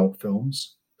were adult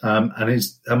films. And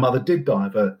her mother did die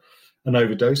of an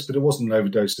overdose, but it wasn't an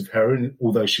overdose of heroin,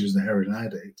 although she was a heroin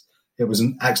addict. It was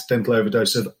an accidental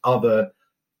overdose of other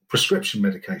prescription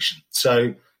medication.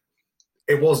 So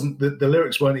it wasn't, the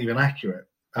lyrics weren't even accurate.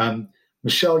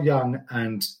 Michelle Young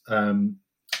and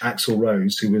Axl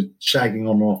Rose, who were shagging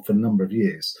on and off for a number of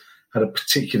years, had a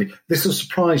particularly, this will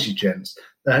surprise you, gents,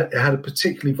 it had a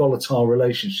particularly volatile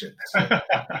relationship.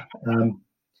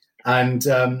 And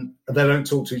they don't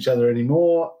talk to each other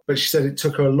anymore. But she said it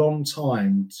took her a long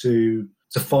time to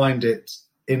find it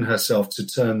in herself to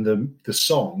turn the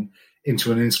song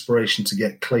into an inspiration to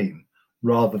get clean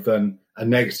rather than a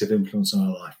negative influence on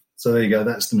her life. So there you go.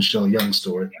 That's the Michelle Young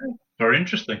story. Very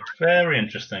interesting. Very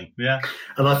interesting. Yeah.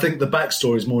 And I think the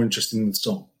backstory is more interesting than the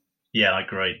song. Yeah, I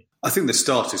agree. I think the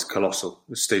start is colossal,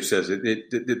 as Steve says. It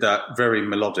that very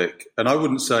melodic. And I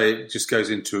wouldn't say it just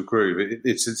goes into a groove.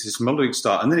 It's this melodic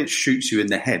start, and then it shoots you in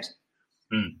the head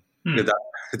with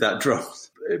that drum.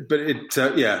 But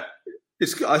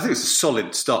I think it's a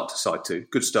solid start to side 2.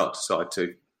 Good start to side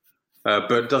 2.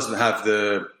 But it doesn't have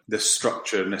the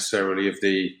structure necessarily of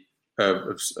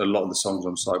a lot of the songs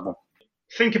on side 1.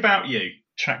 Think About You,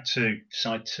 track 2,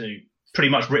 side 2. Pretty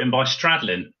much written by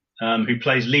Stradlin, who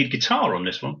plays lead guitar on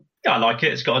this one. Yeah, I like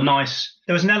it. It's got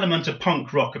there was an element of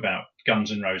punk rock about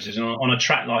Guns N' Roses, and on a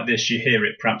track like this, you hear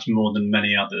it perhaps more than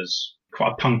many others.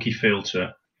 Quite a punky feel to it.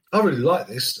 I really like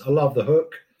this. I love the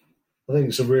hook. I think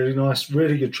it's a really nice,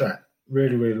 really good track.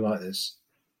 Really, really like this.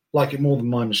 Like it more than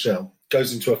My Michelle.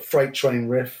 Goes into a freight train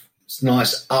riff. It's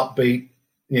nice, upbeat.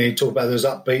 You talk about those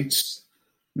upbeats,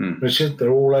 Richard. They're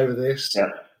all over this. Yeah.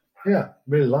 Yeah,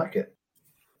 really like it.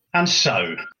 And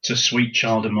so, to Sweet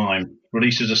Child of Mine,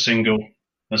 released as a single,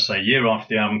 let's say a year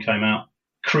after the album came out,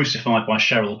 crucified by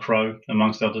Sheryl Crow,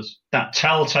 amongst others. That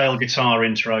telltale guitar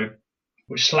intro,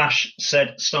 which Slash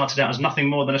said started out as nothing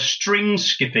more than a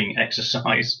string-skipping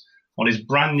exercise on his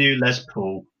brand new Les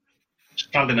Paul.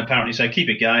 Strandon apparently said, keep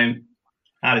it going,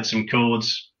 added some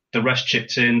chords, the rest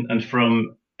chipped in, and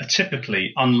from a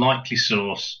typically unlikely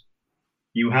source,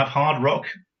 you have hard rock,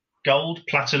 gold,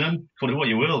 platinum, call it what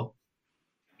you will.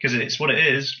 Because it's what it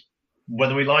is,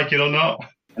 whether we like it or not.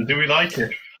 And do we like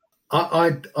it?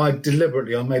 I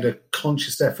deliberately made a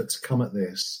conscious effort to come at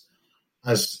this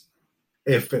as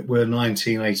if it were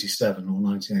 1987 or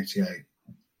 1988,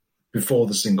 before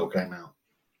the single came out.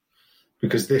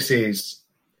 Because this is,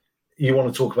 you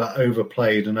want to talk about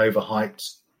overplayed and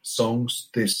overhyped songs,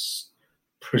 this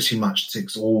pretty much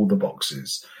ticks all the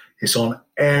boxes. It's on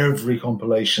every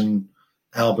compilation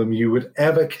album you would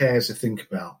ever care to think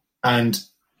about. And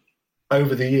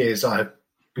over the years, I have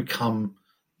become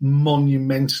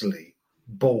monumentally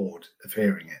bored of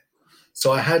hearing it.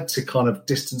 So I had to kind of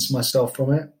distance myself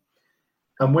from it.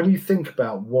 And when you think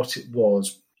about what it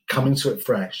was coming to it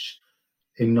fresh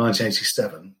in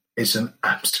 1987, it's an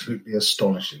absolutely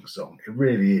astonishing song. It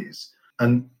really is.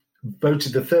 And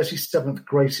voted the 37th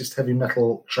greatest heavy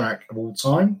metal track of all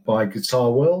time by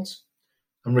Guitar World,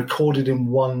 and recorded in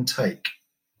one take.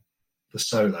 The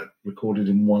solo, recorded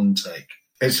in one take.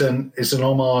 It's an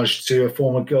homage to a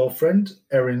former girlfriend,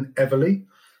 Erin Everly,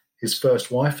 his first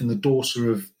wife and the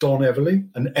daughter of Don Everly,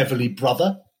 an Everly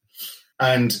brother,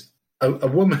 and a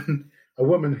woman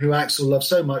who Axl loved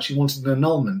so much he wanted an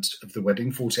annulment of the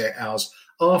wedding 48 hours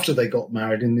after they got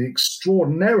married in the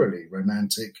extraordinarily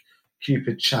romantic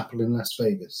Cupid Chapel in Las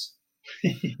Vegas.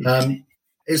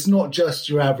 It's not just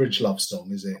your average love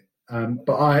song, is it?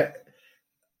 But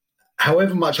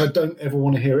however much I don't ever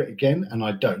want to hear it again, and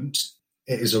I don't,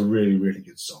 it is a really, really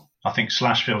good song. I think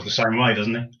Slash feels the same way,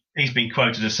 doesn't he? He's been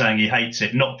quoted as saying he hates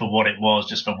it, not for what it was,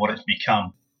 just for what it's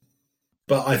become.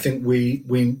 But I think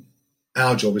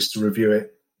our job is to review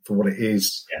it for what it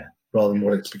is, rather than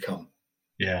what it's become.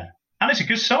 Yeah. And it's a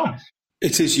good song.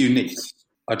 It is unique.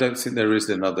 I don't think there is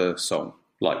another song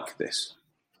like this.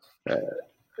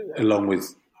 Along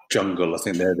with Jungle, I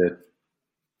think they're the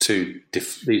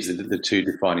these are the two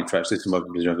defining tracks. This and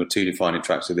Welcome to the Jungle, two defining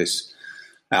tracks of this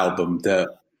album that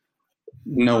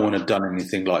no one had done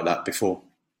anything like that before.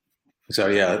 So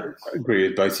yeah, I agree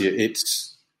with both of you.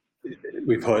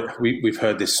 We've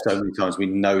heard this so many times. We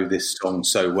know this song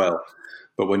so well,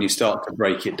 but when you start to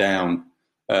break it down,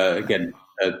 again,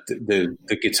 the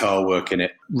guitar work in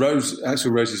it,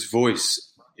 Axl Rose's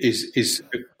voice is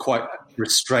quite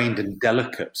restrained and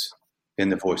delicate in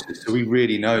the voices, so he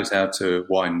really knows how to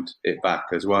wind it back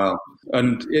as well.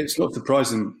 And it's not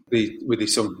surprising with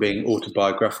these songs being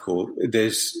autobiographical.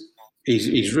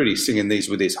 He's really singing these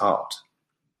with his heart.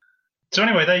 So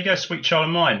anyway, there you go, Sweet Child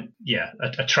of Mine. Yeah,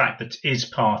 a track that is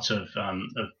part of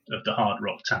the hard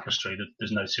rock tapestry.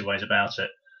 There's no two ways about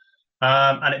it.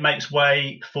 And it makes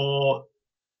way for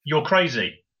You're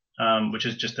Crazy, which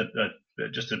is just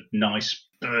a nice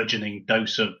burgeoning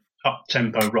dose of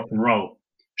up-tempo rock and roll.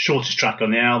 Shortest track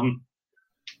on the album.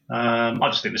 I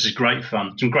just think this is great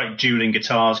fun. Some great dueling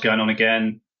guitars going on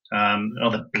again.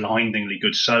 Another blindingly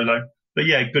good solo. But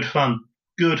yeah, good fun.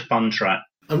 Good fun track.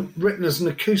 And written as an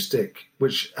acoustic,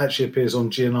 which actually appears on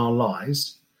GNR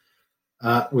Lies,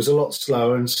 was a lot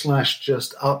slower, and Slash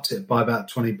just upped it by about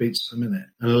 20 beats per minute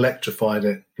and electrified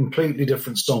it. Completely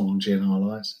different song on GNR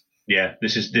Lies. Yeah,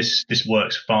 this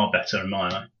works far better in my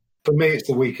eye. For me, it's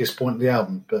the weakest point of the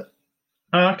album, but...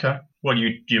 Oh, okay. Well,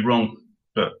 you're wrong,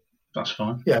 but that's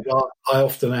fine. Yeah, well, I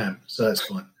often am, so that's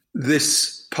fine.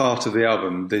 This part of the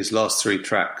album, these last three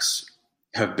tracks,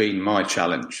 have been my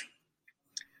challenge.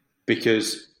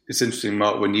 Because it's interesting,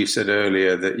 Mark, when you said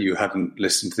earlier that you hadn't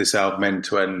listened to this album end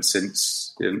to end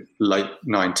since the late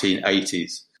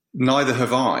 1980s. Neither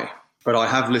have I, but I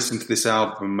have listened to this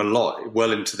album a lot,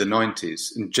 well into the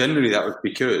 90s. And generally that was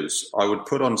because I would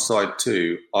put on side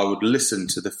 2, I would listen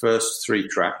to the first 3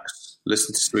 tracks,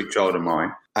 listen to Sweet Child of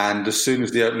Mine, and as soon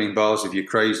as the opening bars of You're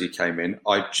Crazy came in,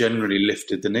 I generally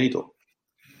lifted the needle.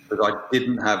 Because I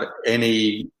didn't have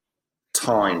any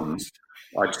time.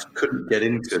 I just couldn't get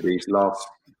into these last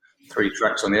 3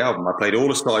 tracks on the album. I played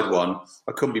all of side 1.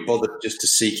 I couldn't be bothered just to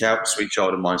seek out Sweet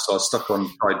Child of Mine, so I was stuck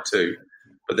on side 2.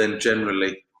 But then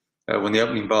generally, when the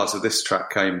opening bars of this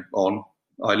track came on,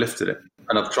 I lifted it.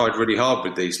 And I've tried really hard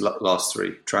with these last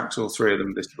 3 tracks, all 3 of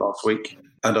them this last week,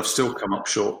 and I've still come up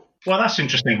short. Well, that's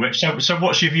interesting, Rich. So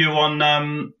what's your view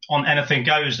on Anything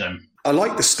Goes then? I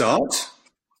like the start.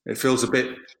 It feels a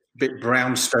bit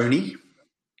brownstony.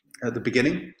 at the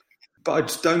beginning, but I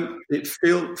just don't. It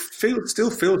still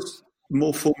feels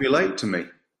more formulaic to me,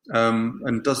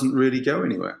 and doesn't really go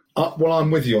anywhere. Well,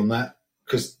 I'm with you on that,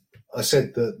 because I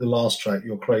said that the last track,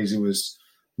 You're Crazy, was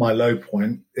my low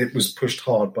point. It was pushed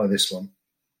hard by this one.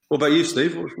 What about you,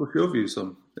 Steve? What's your views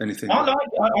on anything?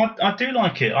 I do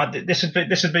like it. This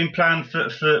had been planned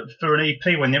for an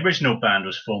EP when the original band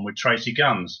was formed with Tracy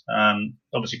Guns.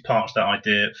 Obviously, parts of that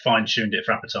idea, fine-tuned it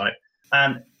for Appetite.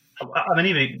 And I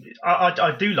mean,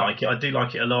 I do like it. I do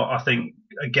like it a lot. I think,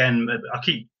 again, I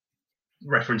keep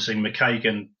referencing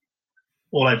McKagan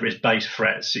all over his bass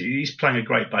frets. He's playing a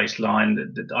great bass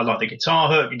line. I like the guitar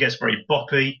hook. It gets very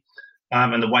boppy.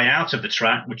 And the way out of the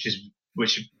track, which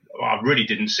I really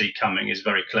didn't see coming, is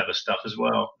very clever stuff as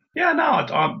well. Yeah, no,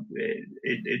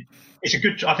 it's a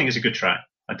good. I think it's a good track.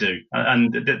 I do,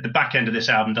 and the back end of this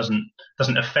album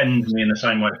doesn't offend me in the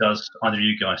same way it does either of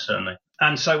you guys, certainly.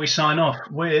 And so we sign off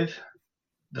with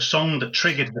the song that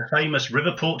triggered the famous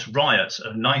Riverport riot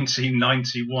of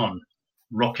 1991,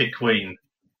 Rocket Queen,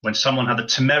 when someone had the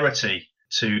temerity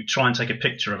to try and take a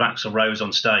picture of Axl Rose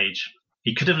on stage.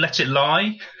 He could have let it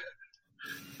lie,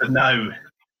 but no,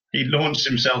 he launched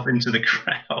himself into the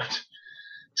crowd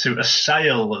to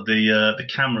assail the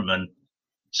cameraman.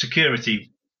 Security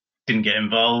didn't get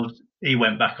involved. He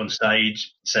went back on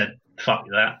stage, said, "Fuck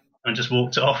that," and just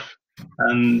walked off.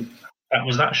 And that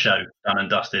was that show, done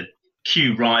and dusted.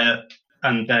 Cue riot,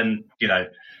 and then,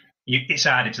 it's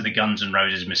added to the Guns N'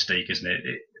 Roses mystique, isn't it?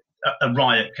 A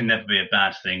riot can never be a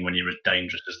bad thing when you're as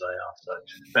dangerous as they are. So,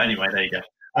 but anyway, there you go.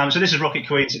 So this is Rocket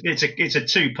Queen. It's a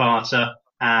two-parter,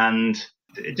 and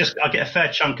I get a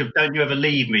fair chunk of "Don't You Ever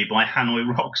Leave Me" by Hanoi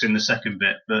Rocks in the second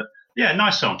bit. But yeah,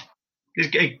 nice song.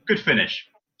 It's a good finish.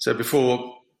 So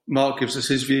before Mark gives us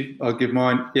his view, I'll give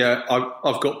mine. Yeah,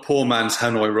 I've got Poor Man's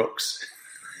Hanoi Rocks.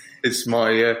 It's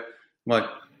my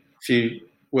few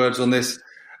words on this.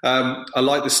 I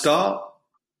like the start,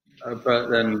 but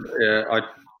then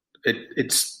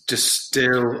it's just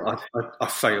still I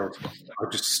failed. I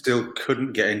just still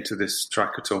couldn't get into this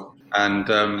track at all, and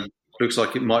looks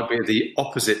like it might be at the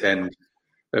opposite end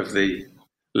of the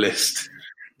list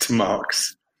to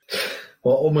Mark's.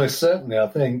 Well, almost certainly. I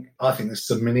think this is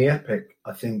a mini epic.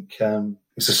 I think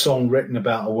it's a song written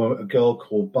about a girl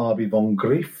called Barbie von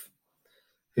Grief,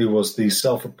 who was the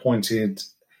self-appointed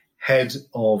head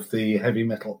of the heavy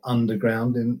metal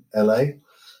underground in LA,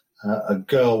 a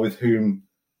girl with whom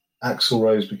Axl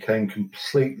Rose became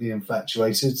completely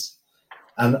infatuated.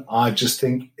 And I just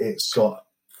think it's got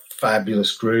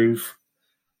fabulous groove.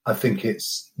 I think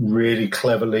it's really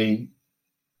cleverly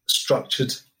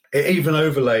structured. It even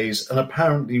overlays an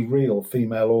apparently real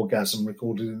female orgasm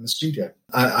recorded in the studio.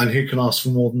 And who can ask for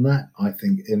more than that, I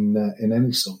think, in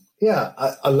any song? Yeah,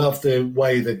 I love the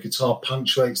way the guitar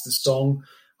punctuates the song.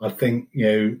 I think,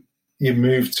 you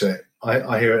move to it.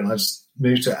 I hear it and I just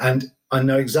move to it. And I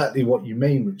know exactly what you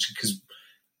mean, Richard, because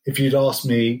if you'd asked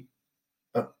me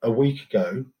a week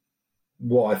ago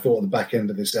what I thought of the back end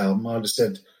of this album, I'd have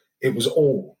said it was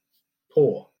all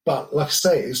poor. But like I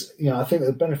say, I think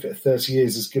the benefit of 30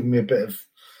 years has given me a bit of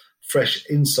fresh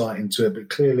insight into it. But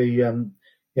clearly, all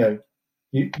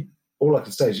I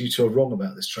can say is you two are wrong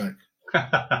about this track.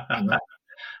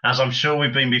 As I'm sure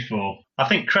we've been before. I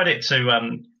think credit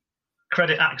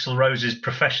Axl Rose's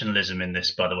professionalism in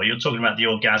this, by the way. You're talking about the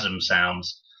orgasm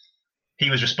sounds.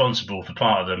 He was responsible for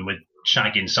part of them with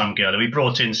shagging some girl who he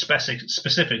brought in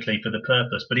specifically for the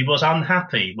purpose, but he was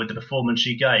unhappy with the performance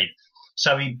she gave.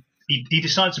 So he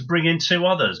decided to bring in two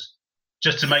others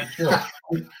just to make sure.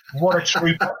 What a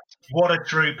trooper. What a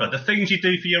trooper. The things you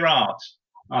do for your art.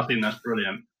 I think that's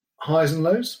brilliant. Highs and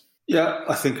lows? Yeah,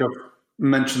 I think I've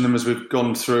mentioned them as we've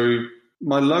gone through.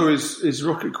 My low is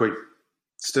Rocket Queen.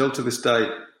 Still to this day,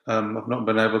 I've not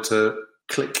been able to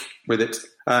click with it.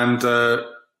 And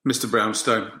Mr.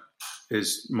 Brownstone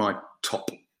is my top.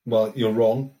 Well, you're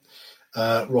wrong.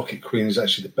 Rocket Queen is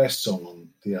actually the best song on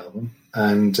the album.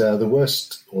 And the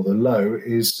worst, or the low,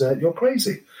 is You're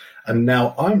Crazy. And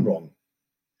now I'm wrong.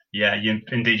 Yeah,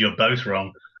 indeed, you're both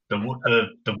wrong.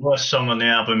 The worst song on the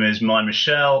album is My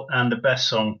Michelle, and the best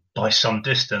song, by some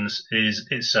distance, is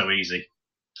It's So Easy.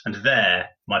 And there,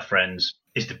 my friends,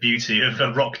 is the beauty of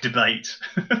a rock debate.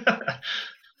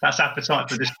 That's Appetite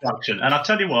for Destruction. And I'll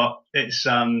tell you what, it's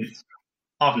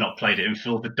I've not played it in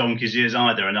full for donkey's years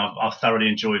either, and I've thoroughly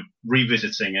enjoyed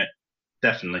revisiting it,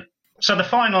 definitely. So the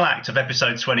final act of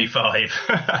episode 25,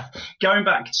 going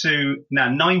back to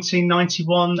now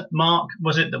 1991, Mark,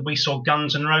 was it that we saw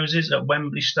Guns N' Roses at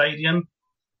Wembley Stadium?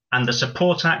 And the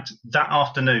support act that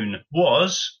afternoon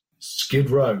was... Skid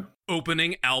Row.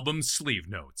 Opening album sleeve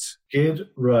notes. Skid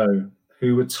Row.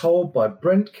 who were told by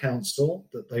Brent Council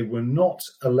that they were not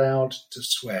allowed to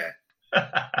swear.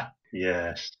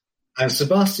 Yes. And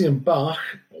Sebastian Bach,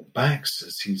 or Bax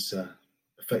as he's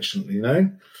affectionately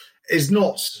known, is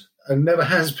not and never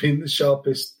has been the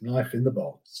sharpest knife in the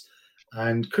box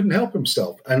and couldn't help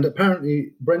himself. And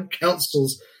apparently Brent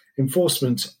Council's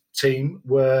enforcement team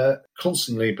were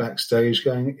constantly backstage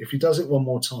going, if he does it one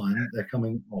more time, they're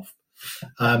coming off.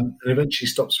 And eventually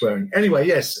stopped swearing. Anyway,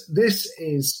 yes, this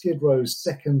is Skid Row's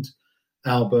second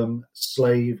album,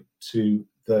 Slave to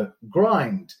the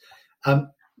Grind.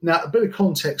 Now, a bit of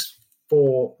context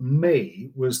for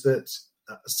me was that,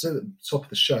 so at the top of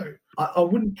the show, I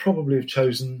wouldn't probably have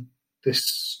chosen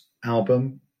this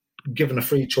album, given a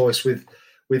free choice with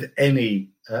any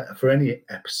for any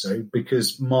episode,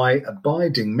 because my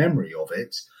abiding memory of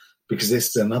it, because this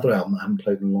is another album I haven't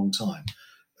played in a long time,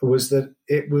 was that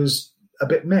it was a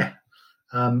bit meh.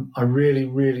 I really,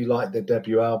 really liked their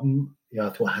debut album. I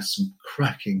thought it had some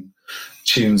cracking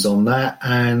tunes on that,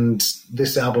 and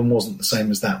this album wasn't the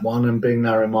same as that one. And being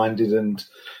narrow-minded and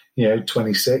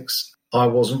 26, I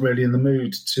wasn't really in the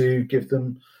mood to give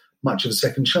them much of a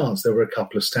second chance. There were a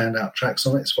couple of standout tracks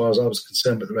on it, as far as I was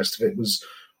concerned, but the rest of it was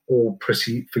all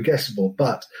pretty forgettable.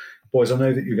 But boys, I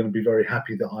know that you're going to be very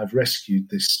happy that I've rescued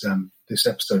this this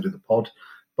episode of the pod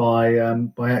by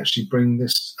actually bringing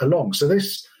this along. So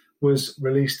this was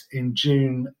released in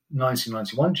June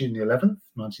 1991, June the 11th,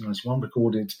 1991,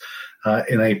 recorded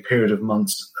in a period of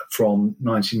months from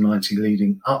 1990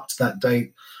 leading up to that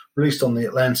date, released on the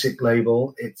Atlantic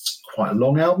label. It's quite a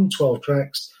long album, 12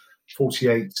 tracks,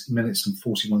 48 minutes and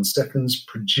 41 seconds,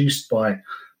 produced by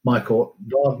Michael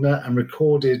Wagner and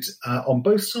recorded on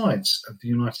both sides of the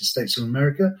United States of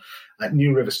America at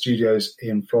New River Studios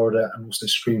in Florida and also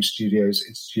Scream Studios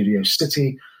in Studio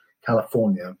City,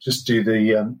 California. Just do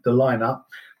the lineup.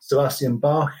 Sebastian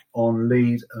Bach on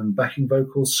lead and backing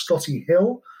vocals, Scotty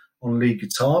Hill on lead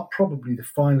guitar, probably the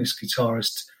finest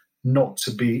guitarist not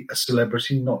to be a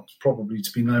celebrity, not probably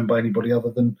to be known by anybody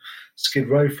other than Skid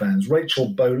Row fans.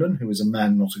 Rachel Bolan, who is a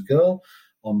man, not a girl,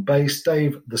 on bass,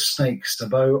 Dave the Snake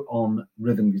Sabot on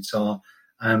rhythm guitar,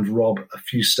 and Rob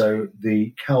Fusto,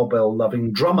 the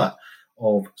cowbell-loving drummer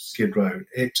of Skid Row.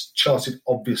 It charted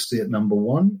obviously at number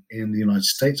 1 in the United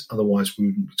States, otherwise we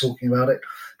wouldn't be talking about it,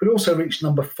 but it also reached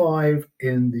number 5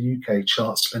 in the UK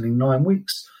charts, spending 9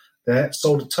 weeks there.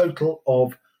 Sold a total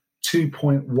of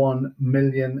 2.1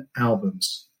 million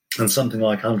albums and something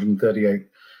like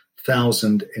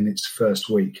 138,000 in its first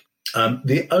week.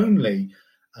 The only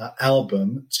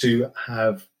album to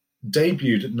have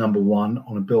debuted at number 1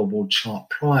 on a Billboard chart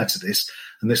prior to this,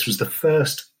 and this was the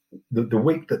first, the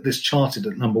week that this charted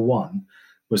at number 1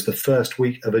 was the first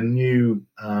week of a new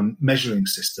measuring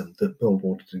system that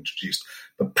Billboard had introduced.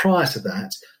 But prior to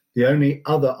that, the only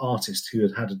other artist who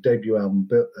had a debut album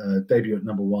debut at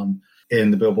number 1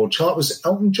 in the Billboard chart was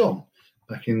Elton John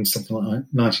back in something like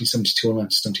 1972 or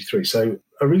 1973. So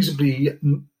a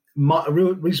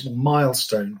reasonable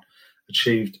milestone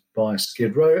achieved by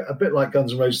Skid Row, a bit like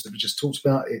Guns N' Roses that we just talked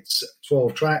about. It's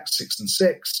 12 tracks, 6 and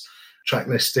 6. Track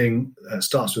listing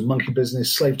starts with Monkey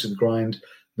Business, Slave to the Grind,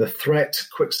 The Threat,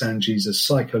 Quicksand Jesus,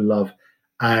 Psycho Love,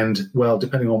 and, well,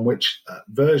 depending on which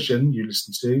version you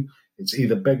listen to, it's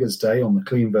either Beggar's Day on the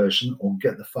clean version or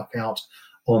Get the Fuck Out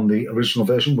on the original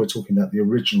version. We're talking about the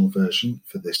original version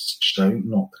for this show,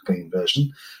 not the clean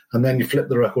version. And then you flip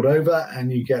the record over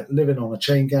and you get Living on a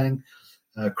Chain Gang,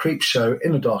 Creep Show,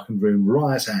 In a Darkened Room,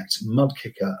 Riot Act, Mud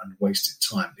Kicker, and Wasted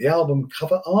Time. The album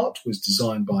cover art was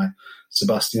designed by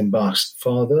Sebastian Bach's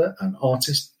father, an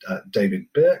artist, David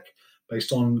Birk,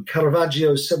 based on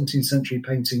Caravaggio's 17th century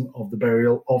painting of the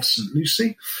burial of St.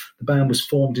 Lucy. The band was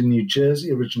formed in New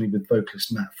Jersey, originally with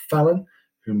vocalist Matt Fallon,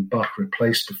 whom Bach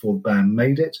replaced before the band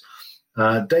made it.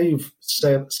 Dave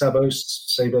Sabo, I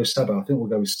think we'll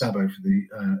go with Sabo for the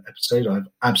episode. I have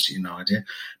absolutely no idea.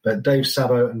 But Dave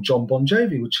Sabo and John Bon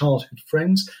Jovi were childhood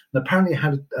friends and apparently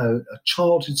had a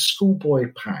childhood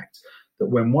schoolboy pact that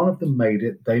when one of them made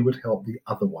it, they would help the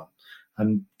other one.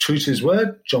 And true to his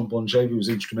word, John Bon Jovi was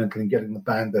instrumental in getting the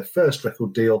band their first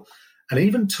record deal and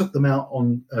even took them out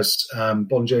on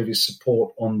Bon Jovi's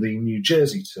support on the New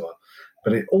Jersey tour.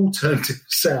 But it all turned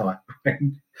sour.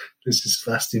 This is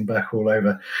Sebastian Bach all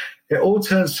over. It all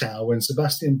turned sour when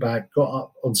Sebastian Bach got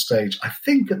up on stage, I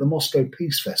think at the Moscow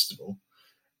Peace Festival,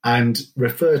 and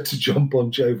referred to John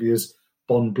Bon Jovi as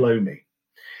Bon Blow Me,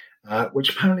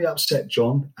 which apparently upset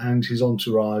John and his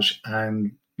entourage,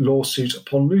 and lawsuit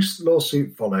upon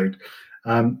lawsuit followed.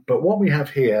 But what we have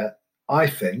here, I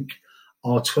think,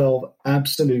 are 12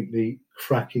 absolutely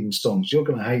cracking songs. You're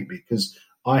going to hate me because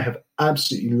I have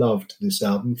absolutely loved this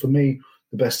album. For me,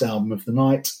 the best album of the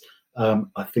night.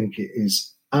 I think it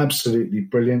is absolutely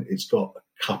brilliant. It's got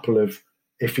a couple of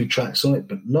iffy tracks on it,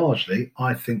 but largely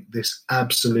I think this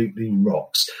absolutely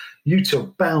rocks. You two are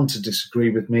bound to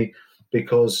disagree with me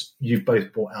because you've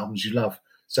both bought albums you love.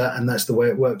 So, and that's the way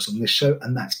it works on this show,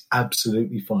 and that's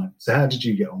absolutely fine. So how did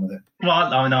you get on with it? Well,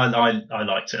 I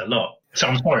liked it a lot. So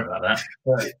I'm sorry about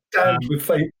that. Damn, with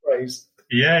faint praise.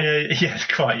 Yeah,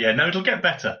 quite. Yeah, no, it'll get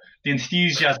better. The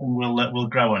enthusiasm will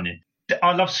grow on you.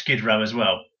 I love Skid Row as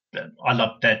well. I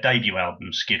love their debut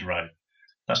album, Skid Row.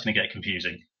 That's going to get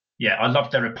confusing. Yeah, I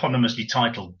love their eponymously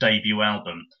titled debut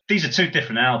album. These are two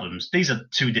different albums. These are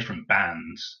two different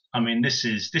bands. I mean, this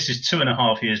is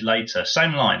 2.5 years later,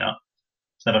 same lineup.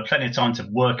 So they've had plenty of time to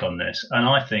work on this, and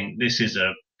I think this is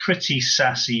a pretty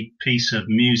sassy piece of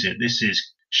music. This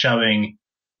is showing.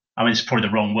 I mean, it's probably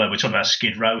the wrong word. We're talking about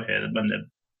Skid Row here,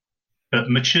 but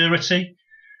maturity,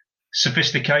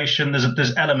 sophistication.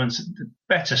 There's elements,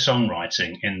 better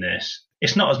songwriting in this.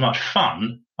 It's not as much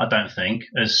fun, I don't think,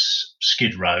 as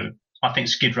Skid Row. I think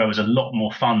Skid Row is a lot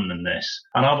more fun than this.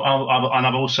 And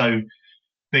I've also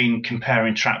been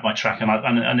comparing track by track,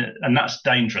 and that's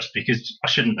dangerous because I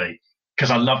shouldn't be. Because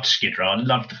I loved Skid Row, I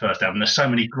loved the first album. There's so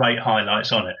many great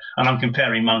highlights on it, and I'm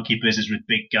comparing Monkey Business with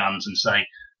Big Guns and saying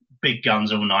Big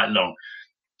Guns all night long,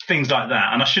 things like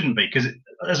that. And I shouldn't be, because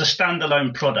as a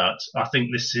standalone product, I think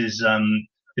this is a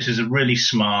really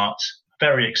smart,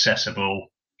 very accessible,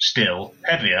 still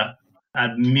heavier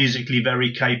and musically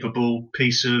very capable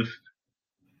piece of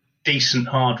decent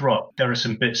hard rock. There are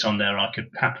some bits on there I could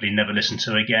happily never listen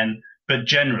to again, but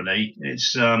generally,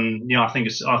 it's I think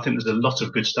there's a lot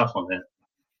of good stuff on there,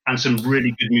 and some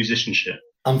really good musicianship.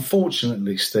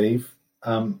 Unfortunately, Steve,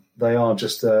 they are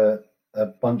just a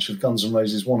bunch of Guns N'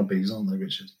 Roses wannabes, aren't they,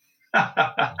 Richard?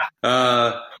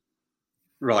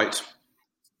 Right.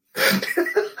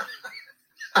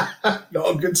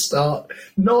 Not a good start.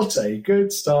 Not a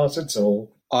good start at all.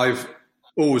 I've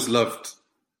always loved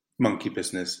Monkey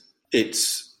Business.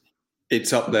 It's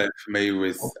up there for me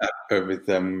with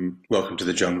Welcome to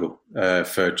the Jungle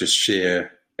for just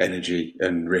sheer energy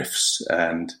and riffs,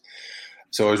 and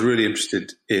so I was really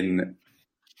interested in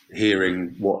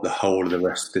hearing what the whole of the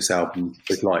rest of this album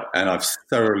is like, and I've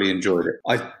thoroughly enjoyed it.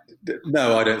 I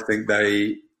don't think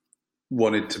they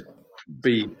wanted to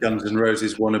be Guns N'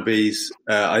 Roses wannabes.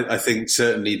 I think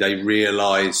certainly they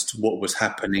realised what was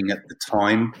happening at the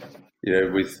time,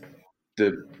 with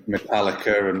the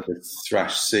Metallica and the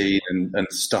thrash scene and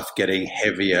stuff getting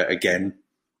heavier again.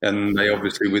 And they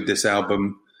obviously, with this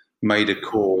album, made a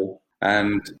call,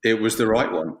 and it was the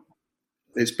right one.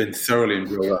 It's been thoroughly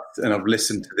enjoyed, and I've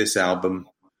listened to this album,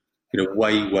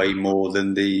 way, way more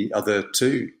than the other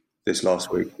two this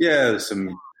last week. Yeah,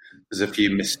 there's a few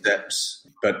missteps,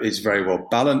 but it's very well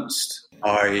balanced.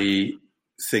 I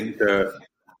think that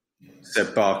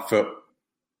Seb Barfoot,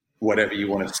 whatever you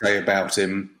want to say about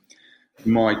him,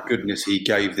 my goodness, he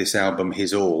gave this album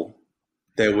his all.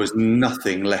 There was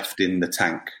nothing left in the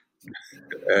tank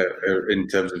in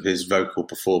terms of his vocal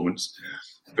performance.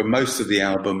 For most of the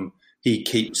album, he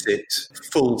keeps it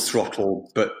full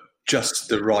throttle, but just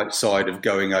the right side of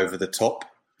going over the top.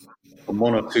 On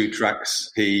one or two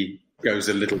tracks, he goes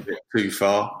a little bit too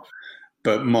far,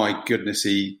 but my goodness,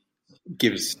 he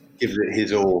gives it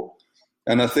his all.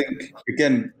 And I think,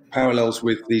 again, parallels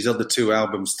with these other two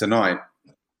albums tonight.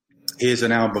 Here's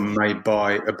an album made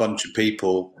by a bunch of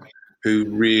people who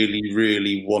really,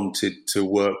 really wanted to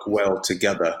work well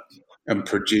together and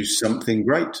produce something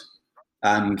great.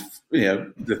 And,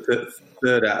 the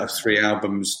third out of three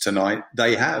albums tonight,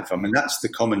 they have. I mean, that's the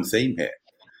common theme here.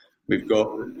 We've got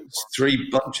three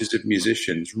bunches of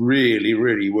musicians really,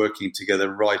 really working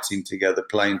together, writing together,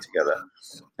 playing together,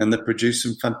 and they produce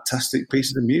some fantastic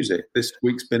pieces of music. This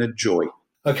week's been a joy.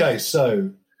 Okay,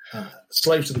 so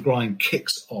Slave to the Grind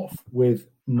kicks off with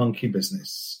Monkey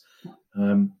Business,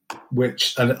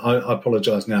 which, and I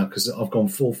apologise now because I've gone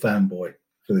full fanboy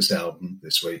for this album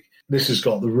this week. This has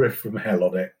got the riff from hell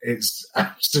on it. It's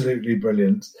absolutely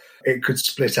brilliant. It could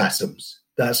split atoms.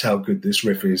 That's how good this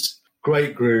riff is.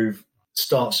 Great groove.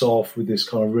 Starts off with this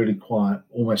kind of really quiet,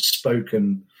 almost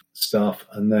spoken stuff,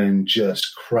 and then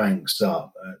just cranks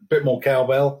up. A bit more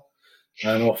cowbell,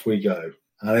 and off we go.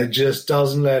 And it just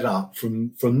doesn't let up.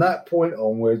 From that point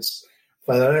onwards,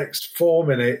 for the next 4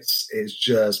 minutes, it's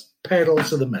just pedal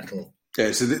to the metal.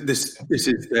 Yeah, so this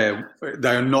is their...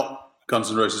 They are not Guns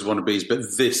N' Roses wannabes, but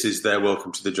this is their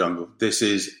Welcome to the Jungle. This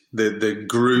is the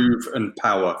groove and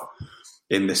power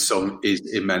in this song is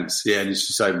immense. Yeah, and it's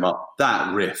just so much.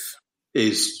 That riff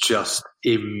is just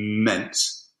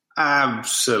immense.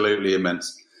 Absolutely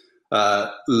immense.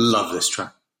 Love this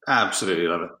track. Absolutely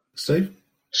love it. Steve?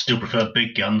 Still prefer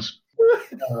Big Guns.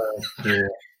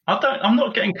 I'm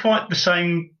not getting quite the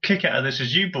same kick out of this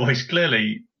as you boys.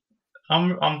 Clearly,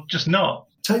 I'm just not.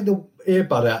 Take the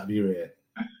earbud out of your ear.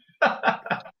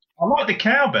 I like the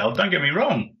cowbell. Don't get me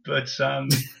wrong, but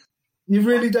You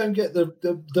really don't get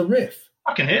the riff.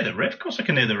 I can hear the riff. Of course, I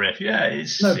can hear the riff. Yeah,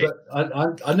 it's No, but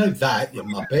I know that, you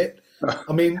muppet.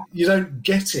 I mean, you don't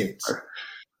get it.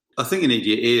 I think you need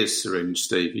your ears syringed,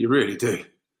 Steve. You really do.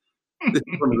 This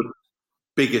is one of the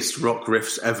biggest rock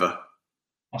riffs ever.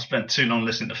 I spent too long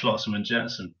listening to Flotsam and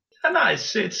Jetsam. And no,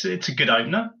 it's a good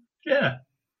opener. Yeah.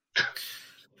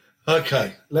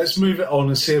 Okay, let's move it on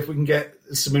and see if we can get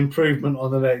some improvement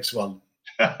on the next one.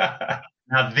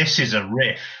 Now, this is a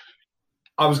riff.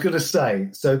 I was going to say,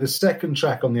 so the second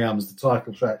track on the album is the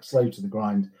title track, Slave to the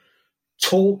Grind.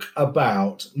 Talk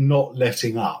about not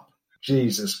letting up.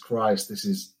 Jesus Christ, this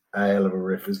is a hell of a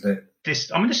riff, isn't it? This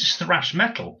is thrash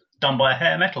metal done by a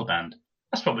hair metal band.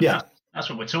 That's what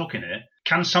we're talking here.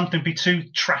 Can something be too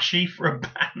trashy for a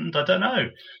band? I don't know.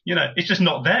 It's just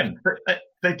not them.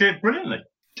 They do it brilliantly,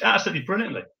 absolutely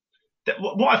brilliantly.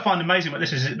 What I find amazing about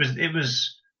this is it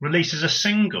was released as a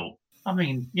single. I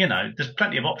mean, there's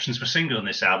plenty of options for single on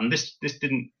this album. This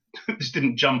didn't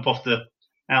jump off the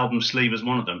album sleeve as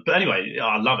one of them. But anyway,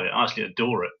 I love it. I actually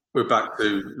adore it. We're back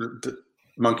to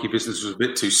Monkey Business was a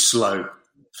bit too slow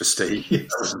for Steve. Yes.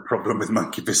 That was the problem with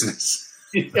Monkey Business.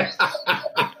 Yeah.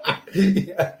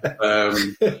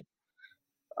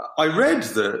 I read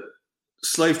that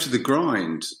Slave to the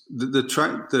Grind, the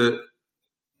track that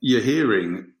you're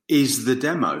hearing is the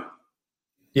demo.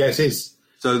 Yes, it is.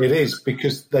 So it is,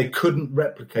 because they couldn't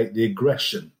replicate the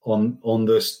aggression on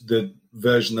the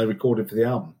version they recorded for the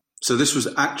album. So this was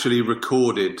actually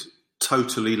recorded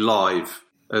totally live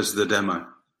as the demo.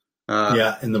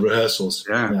 In the rehearsals.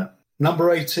 Yeah.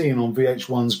 Number 18 on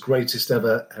VH1's greatest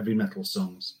ever heavy metal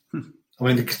songs. I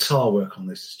mean, the guitar work on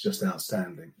this is just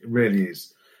outstanding. It really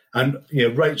is. And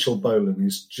Rachel Bolan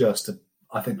is just,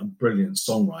 I think, a brilliant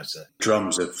songwriter.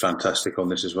 Drums are fantastic on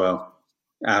this as well.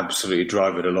 Absolutely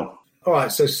drive it along. All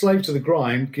right, so Slave to the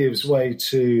Grind gives way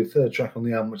to the third track on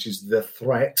the album, which is The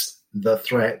Threat,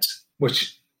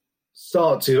 which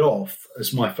started off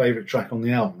as my favourite track on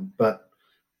the album, but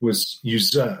was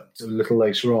usurped a little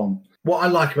later on. What I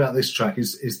like about this track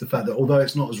is the fact that although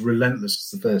it's not as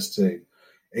relentless as the first two,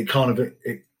 it kind of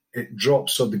it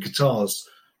drops, so the guitars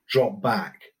drop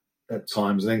back at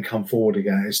times and then come forward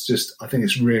again. It's just, I think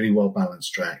it's really well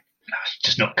balanced track.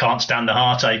 Just can't stand the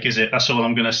heartache, is it? That's all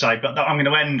I'm going to say. But I'm going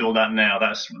to end all that now.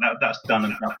 That's done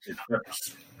and dusted.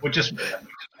 We'll just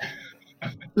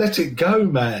let it go,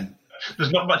 man.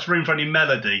 There's not much room for any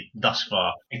melody thus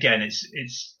far. Again, this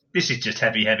is just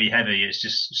heavy. It's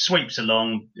just sweeps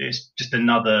along. It's just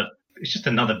another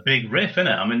big riff, isn't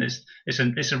it? I mean,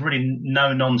 it's a really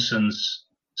no nonsense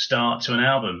start to an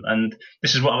album, and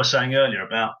this is what I was saying earlier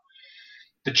about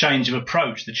the change of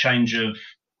approach, the change of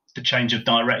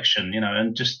direction,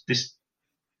 and just this.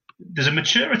 There's a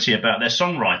maturity about their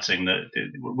songwriting that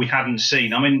we hadn't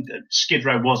seen. I mean, Skid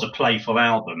Row was a playful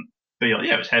album, but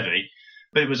it was heavy,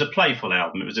 but it was a playful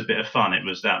album. It was a bit of fun. It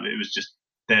was just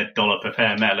their dollop of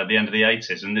hair metal at the end of the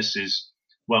 80s, and this is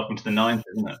welcome to the 90s,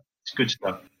 isn't it? It's good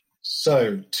stuff.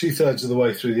 So 2/3 of the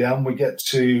way through the album, we get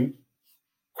to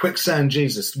Quicksand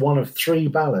Jesus, one of 3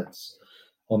 ballads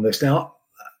on this. Now,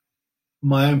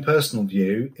 my own personal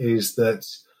view is that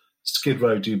Skid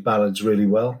Row do ballads really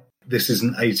well. This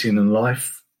isn't 18 and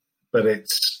Life, but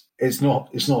it's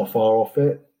not far off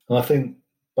it. And I think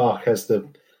Bach has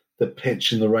the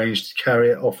pitch and the range to carry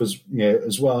it off as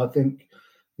well. I think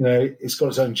it's got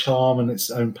its own charm and its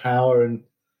own power, and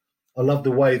I love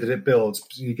the way that it builds.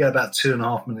 You get about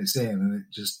 2.5 minutes in, and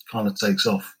it just kind of takes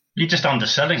off. You're just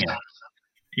underselling it.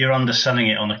 You're underselling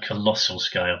it on a colossal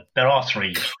scale. There are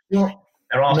 3.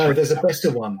 There's a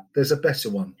better one.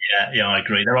 Yeah, I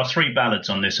agree. There are 3 ballads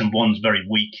on this, and one's very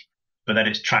weak, but then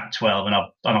it's track 12, and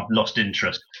I've lost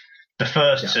interest. The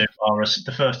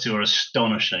first two are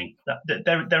astonishing.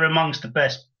 They're amongst the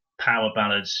best power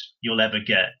ballads you'll ever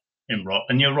get in rock,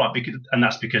 and you're right, and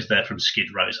that's because they're from Skid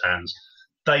Row's hands.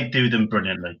 They do them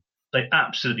brilliantly. They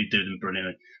absolutely do them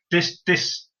brilliantly. This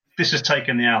has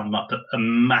taken the album up a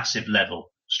massive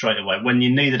level straight away. When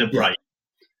you needed a break.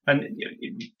 And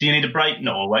do you need a break?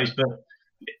 Not always, but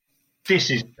this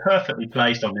is perfectly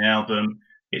placed on the album.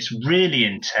 It's really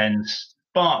intense.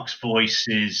 Bach's voice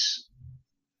is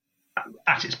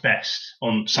at its best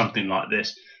on something like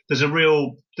this. There's a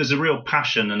real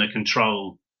passion and a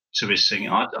control to his singing.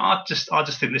 I just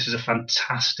think this is a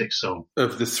fantastic song.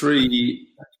 Of the 3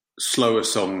 slower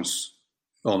songs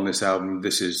on this album,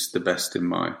 this is the best in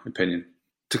my opinion.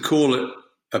 To call it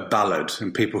a ballad,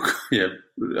 and people,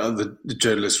 the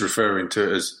journalists referring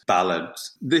to it as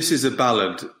ballads. This is a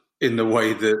ballad in the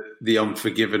way that The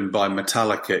Unforgiven by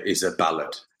Metallica is a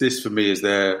ballad. This, for me, is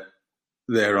their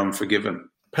Unforgiven.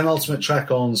 Penultimate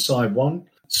track on side 1.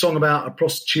 Song about a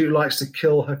prostitute who likes to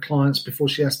kill her clients before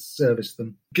she has to service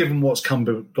them. Given what's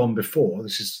gone before,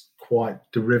 this is quite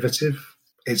derivative.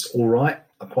 It's all right.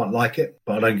 I quite like it,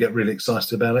 but I don't get really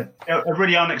excited about it. A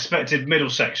really unexpected middle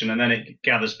section, and then it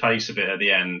gathers pace a bit at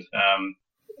the end.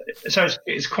 So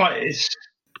there's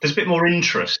a bit more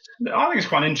interest. I think it's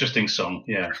quite an interesting song.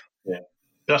 Yeah.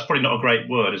 That's probably not a great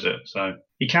word, is it? So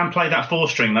he can play that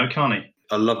 4-string though, can't he?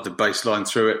 I love the bass line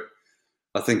through it.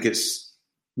 I think it's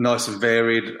nice and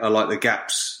varied. I like the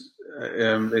gaps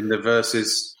in the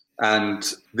verses, and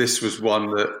this was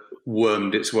one that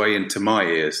wormed its way into my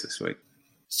ears this week.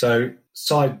 So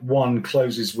side 1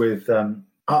 closes with, I'm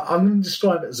going to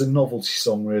describe it as a novelty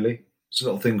song, really. It's a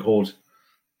little thing called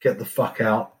Get the Fuck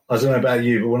Out. I don't know about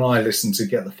you, but when I listen to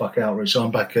Get the Fuck Out, Rich,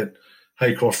 I'm back at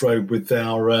Haycroft Road with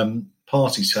our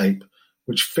party tape,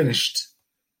 which finished,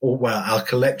 our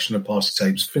collection of party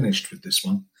tapes finished with this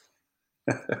one.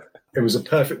 It was a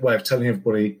perfect way of telling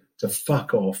everybody to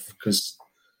fuck off because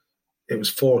it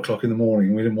was 4:00 in the morning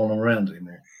and we didn't want them around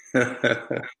anymore.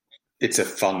 It's a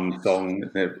fun song.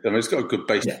 I mean, it's got a good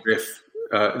bass riff.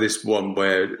 This one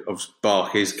where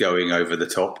Bach is going over the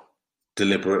top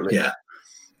deliberately.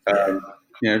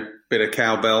 Bit of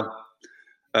cowbell.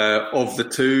 Of the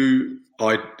two,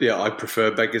 I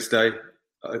prefer Beggar's Day.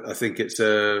 I think it's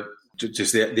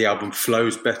just the album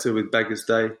flows better with Beggar's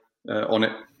Day on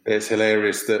it. It's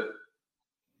hilarious that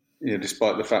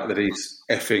despite the fact that he's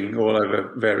effing all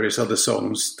over various other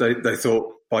songs, they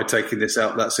thought by taking this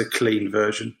out, that's a clean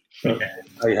version.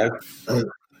 Yeah.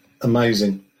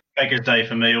 Amazing. Beggar's Day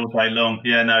for me all day long.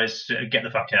 Yeah, no, it's Get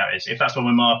the Fuck Out. If that's what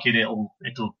we're marking, it'll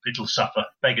suffer.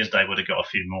 Beggar's Day would have got a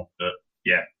few more, but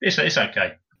yeah, it's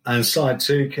okay. And side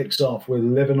 2 kicks off with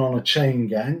Living on a Chain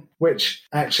Gang, which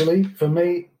actually, for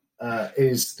me,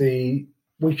 is the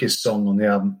weakest song on the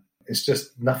album. It's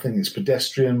just nothing. It's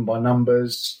pedestrian by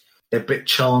numbers, a bit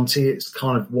chanty. It's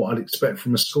kind of what I'd expect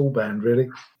from a school band, really.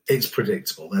 It's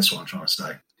predictable. That's what I'm trying to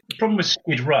say. The problem with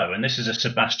Skid Row, and this is a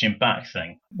Sebastian Bach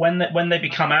thing, when they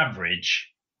become average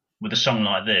with a song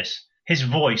like this, his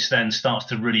voice then starts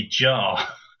to really jar.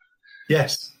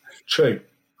 Yes, true.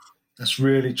 That's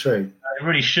really true. It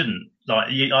really shouldn't.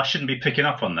 I shouldn't be picking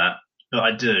up on that, but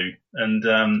I do. And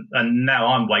now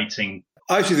I'm waiting.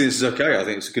 I actually think this is okay. I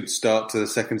think it's a good start to the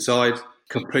second side.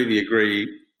 Completely agree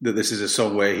that this is a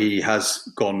song where he has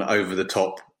gone over the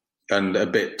top and a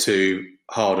bit too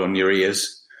hard on your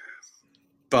ears.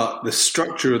 But the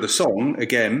structure of the song,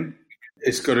 again,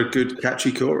 it's got a good,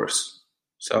 catchy chorus.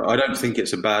 So I don't think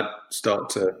it's a bad start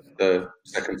to the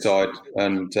second side.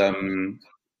 And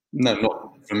no,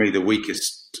 not for me, the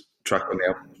weakest track on the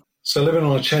album. So Living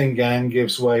on a Chain Gang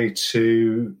gives way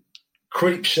to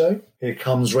Creep Show. Here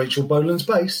comes Rachel Bolan's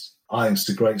bass. I think it's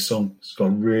a great song. It's got a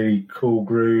really cool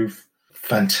groove,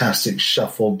 fantastic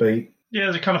shuffle beat. Yeah,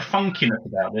 there's a kind of funkiness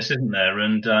about this, isn't there?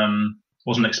 And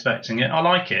wasn't expecting it. I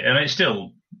like it. I mean, it's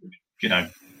still,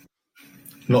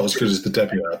 not as good as the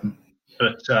debut album.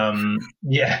 But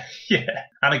yeah.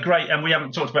 And we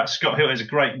haven't talked about Scott Hill. There's a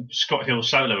great Scott Hill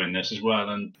solo in this as well.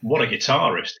 And what a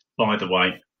guitarist, by the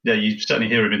way. Yeah, you certainly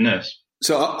hear him in this.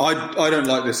 So I don't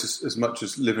like this as much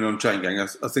as Living on Chain Gang.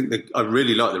 I think I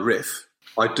really like the riff.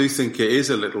 I do think it is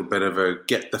a little bit of a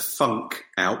get the funk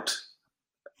out,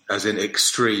 as in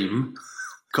extreme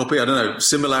copy. I don't know.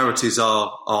 Similarities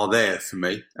are there for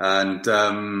me. And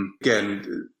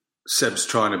again, Seb's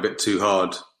trying a bit too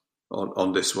hard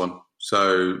on this one.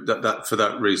 So that for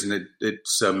that reason,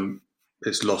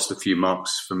 it's lost a few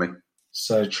marks for me.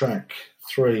 So track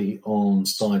 3 on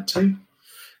side 2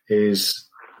 is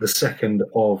the second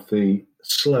of the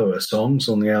slower songs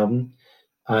on the album,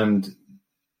 and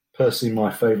personally my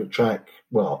favourite track,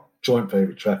 joint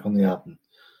favourite track on the album,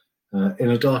 In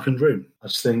a Darkened Room. I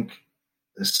just think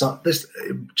this.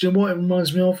 Do you know what it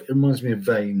reminds me of? It reminds me of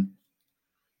Vane.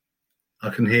 I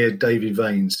can hear Davy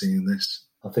Vane singing this.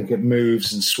 I think it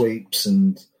moves and sweeps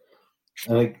and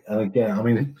again, I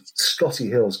mean, Scotty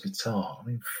Hill's guitar. I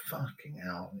mean, fucking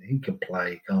hell, he can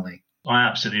play, can't he? I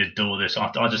absolutely adore this.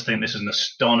 I just think this is an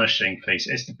astonishing piece.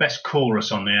 It's the best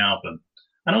chorus on the album.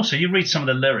 And also, you read some of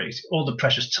the lyrics, all the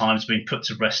precious times being put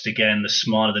to rest again, the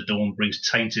smile of the dawn brings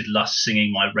tainted lust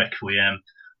singing my requiem.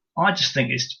 I just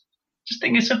think it's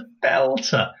a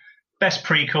belter. Best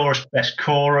pre-chorus, best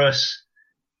chorus.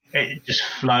 It just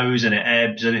flows and it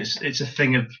ebbs and it's a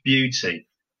thing of beauty.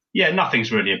 Yeah,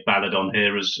 nothing's really a ballad on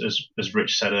here, as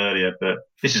Rich said earlier, but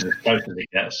this is as close as it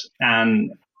gets.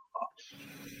 And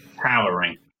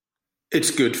towering.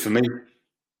 It's good for me.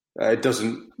 It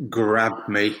doesn't grab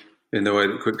me in the way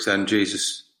that Quicksand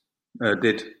Jesus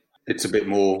did. It's a bit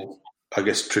more, I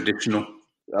guess, traditional.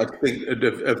 I think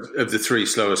of the three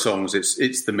slower songs,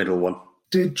 it's the middle one.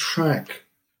 Did track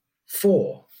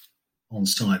 4 on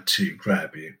side 2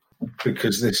 grab you?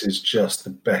 Because this is just the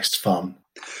best fun.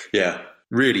 Yeah,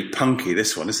 really punky,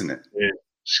 this one, isn't it? Yeah.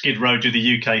 Skid Row do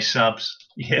the UK subs.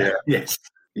 Yeah. Yes.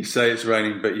 You say it's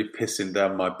raining, but you're pissing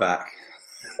down my back.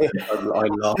 I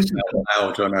laughed out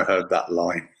loud when I heard that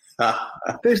line.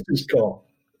 This has got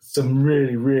some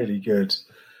really, really good.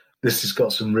 This has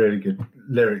got some really good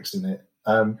lyrics in it.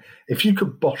 If you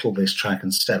could bottle this track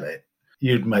and sell it,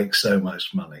 you'd make so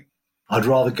much money. I'd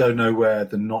rather go nowhere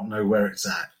than not know where it's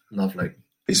at. Lovely.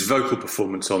 His vocal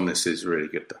performance on this is really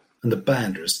good, though. And the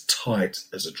band are as tight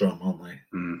as a drum, aren't they?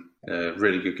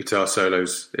 Really good guitar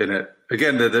solos in it.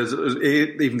 Again, there's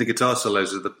even the guitar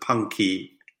solos are the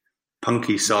punky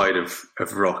side of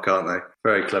rock, aren't they?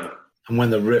 Very clever. And when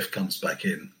the riff comes back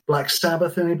in, Black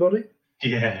Sabbath, anybody?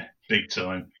 Yeah, big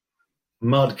time.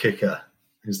 Mud Kicker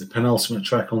is the penultimate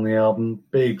track on the album.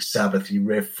 Big Sabbathy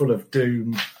riff, full of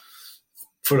doom,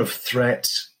 full of threat.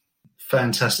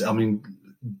 Fantastic. I mean,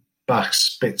 Bach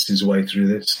spits his way through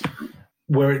this.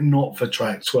 Were it not for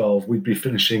track 12, we'd be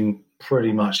finishing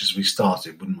pretty much as we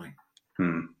started, wouldn't we?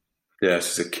 Yeah,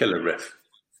 this is a killer riff.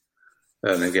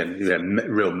 And again,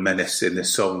 real menace in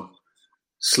this song.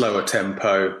 Slower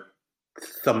tempo,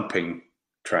 thumping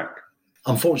track.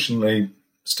 Unfortunately,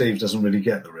 Steve doesn't really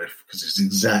get the riff because it's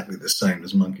exactly the same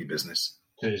as Monkey Business.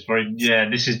 It's very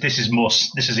This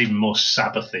is even more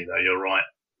Sabbathy though. You're right.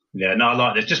 Yeah, no, I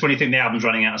like this. Just when you think the album's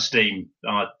running out of steam,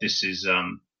 this is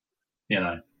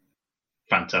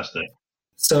fantastic.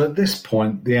 So at this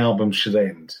point, the album should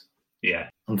end. Yeah.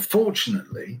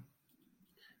 Unfortunately,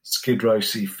 Skid Row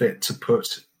see fit to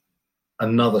put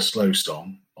another slow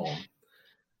song on.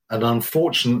 And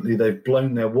unfortunately, they've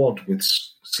blown their wad with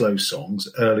slow songs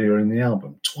earlier in the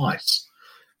album, twice,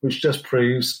 which just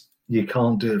proves you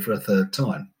can't do it for a third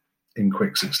time in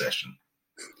quick succession.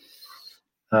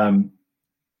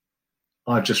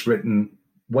 I've just written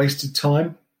wasted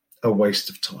time, a waste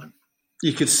of time.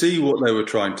 You could see what they were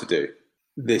trying to do.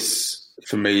 This,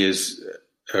 for me, is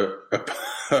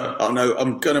I know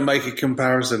I'm going to make a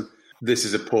comparison. This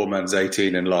is a poor man's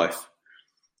 18 in life.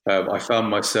 I found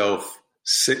myself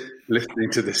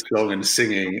listening to this song and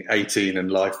singing 18 in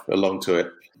life along to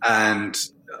it. And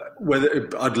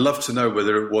I'd love to know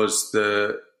whether it was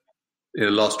the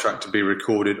last track to be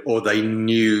recorded or they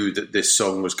knew that this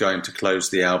song was going to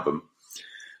close the album.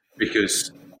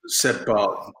 Because Seb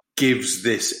Bart gives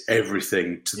this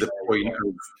everything to the point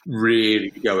of really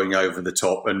going over the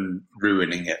top and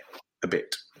ruining it a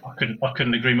bit. I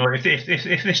couldn't agree more. If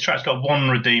this track's got one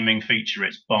redeeming feature,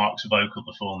 it's Bark's vocal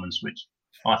performance, which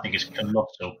I think is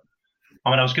colossal. I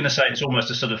mean, I was going to say it's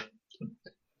almost a sort of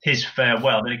his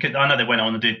farewell, but I know they went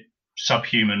on and did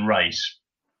Subhuman Race,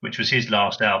 which was his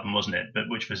last album, wasn't it? But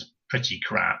which was pretty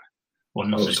crap. Well,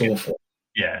 not so good. Awful.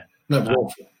 Yeah. No, it was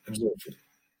awful. It was awful.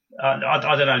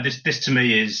 I don't know. This to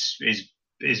me is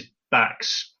Bark.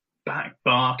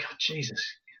 Oh, Jesus,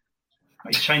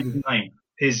 he changed his name.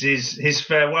 His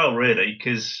farewell, really,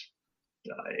 because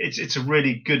it's a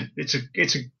really good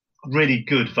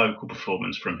vocal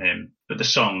performance from him. But the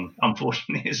song,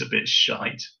 unfortunately, is a bit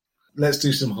shite. Let's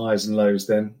do some highs and lows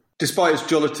then. Despite its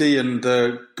jollity and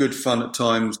good fun at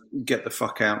times, Get the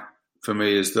Fuck Out for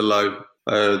me is the low.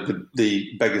 The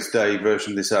Beggar's Day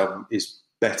version of this album is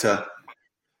better.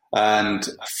 And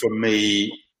for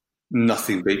me,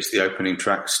 nothing beats the opening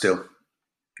track still.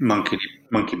 Monkey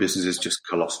Business is just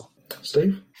colossal.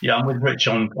 Steve? Yeah, I'm with Rich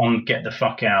on Get the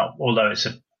Fuck Out, although it's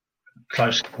a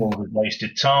close call with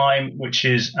Wasted Time, which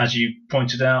is, as you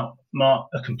pointed out, Mark,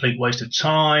 a complete waste of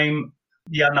time.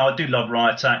 Yeah, no, I do love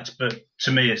Riot Act, but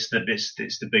to me it's the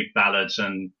big ballads,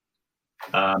 and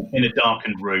In a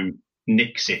Darkened Room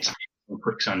nicks it.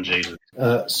 Quicksand Jesus.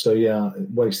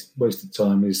 Wasted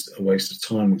Time is a waste of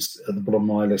time. It's at the bottom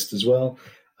of my list as well.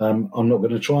 I'm not going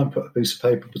to try and put a piece of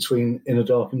paper between In a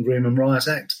Darkened Room and Riot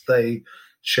Act. They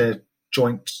share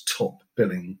joint top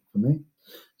billing for me.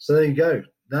 So there you go.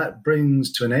 That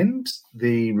brings to an end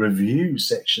the review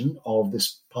section of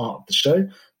this part of the show.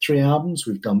 3 albums.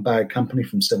 We've done Bad Company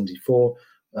from 74,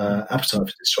 Appetite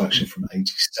for Destruction from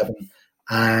 87,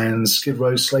 and Skid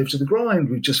Row's Slave to the Grind.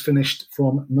 We just finished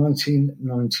from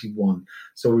 1991.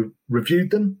 So we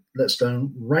reviewed them. Let's go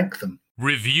and rank them.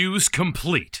 Reviews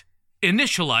complete.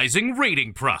 Initializing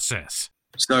rating process.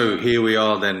 So here we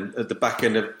are then at the back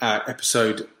end of our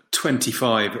episode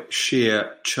 25,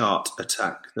 Sheer Chart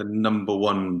Attack, the number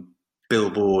 1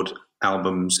 Billboard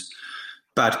albums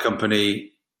Bad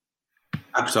Company,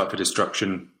 Appetite for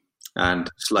Destruction, and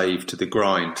Slave to the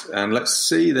Grind. And let's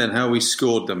see then how we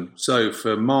scored them. So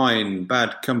for mine,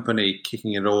 Bad Company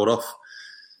kicking it all off,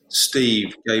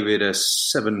 Steve gave it a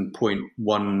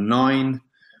 7.19,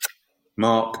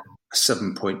 Mark a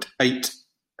 7.8,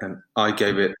 and I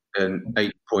gave it an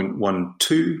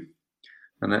 8.12,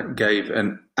 and that gave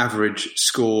an average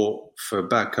score for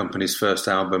Bad Company's first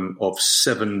album of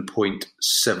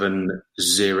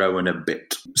 7.70 and a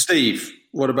bit. Steve,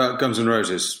 what about Guns N'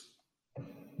 Roses?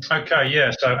 Okay,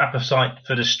 yeah, so Appetite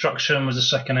for Destruction was the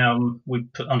second album we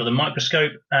put under the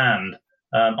microscope, and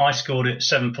I scored it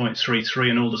 7.33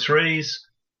 in all the threes.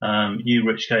 You,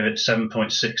 Rich, gave it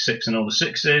 7.66 in all the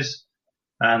sixes.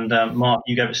 And Mark,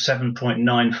 you gave it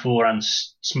 7.94 and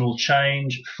small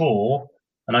change for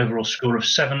an overall score of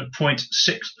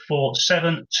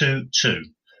 7.64722.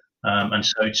 And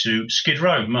so to Skid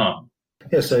Row, Mark.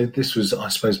 Yeah, so this was, I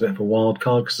suppose, a bit of a wild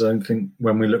card because I don't think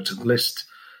when we looked at the list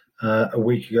a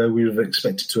week ago we would have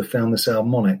expected to have found this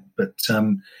album on it. But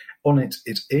on it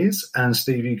is. And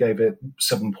Steve, you gave it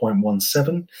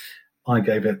 7.17. I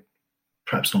gave it,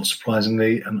 perhaps not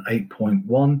surprisingly, an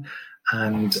 8.1.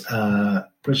 And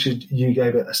Richard, you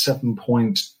gave it a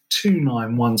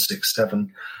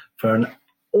 7.29167 for an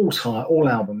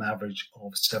all-album average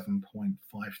of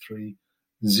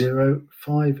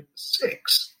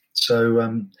 7.53056.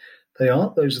 So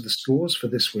those are the scores for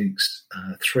this week's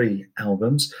three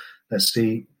albums. Let's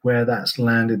see where that's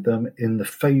landed them in the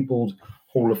fabled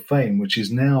Hall of Fame, which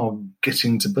is now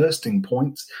getting to bursting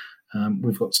point.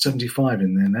 We've got 75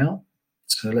 in there now.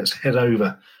 So let's head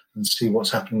over and see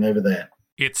what's happening over there.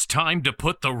 It's time to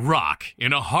put the rock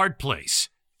in a hard place.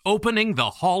 Opening the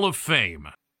Hall of Fame.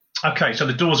 Okay, so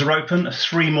the doors are open.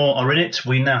 3 more are in it.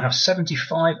 We now have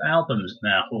 75 albums in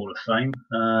our Hall of Fame.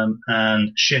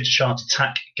 And Sheer Chart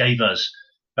Attack gave us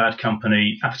Bad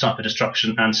Company, Appetite for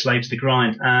Destruction, and Slave to the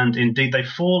Grind. And indeed, they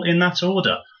fall in that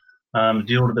order.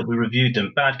 The order that we reviewed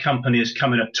them. Bad Company is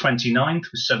coming at 29th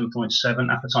with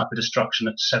 7.7. Appetite for Destruction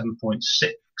at 7.6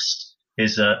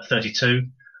 is 32.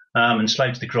 And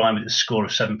Slave to the Grind with a score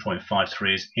of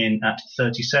 7.53 is in at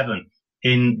 37.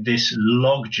 In this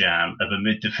logjam of a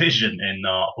mid-division in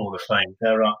our Hall of Fame,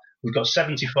 we've got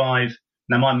 75.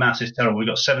 Now, my maths is terrible. We've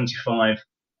got 75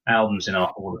 albums in our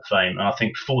Hall of Fame, and I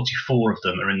think 44 of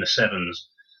them are in the sevens.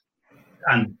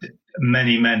 And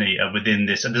many, many are within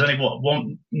this. And there's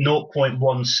only,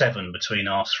 0.17 between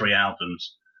our 3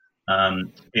 albums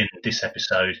in this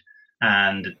episode.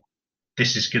 And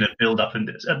this is going to build up. And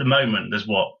at the moment, there's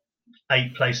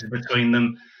 8 places between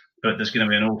them, but there's going to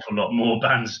be an awful lot more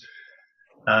bands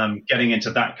getting into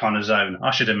that kind of zone,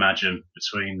 I should imagine,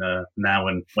 between now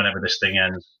and whenever this thing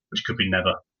ends, which could be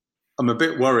never. I'm a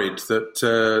bit worried that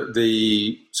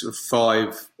the sort of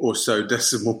 5 or so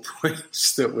decimal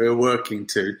points that we're working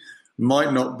to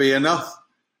might not be enough.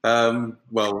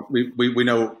 Well, we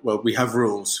know. Well, we have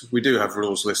rules. We do have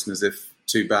rules, listeners. If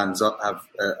 2 bands have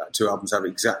 2 albums have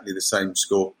exactly the same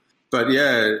score, but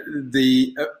yeah,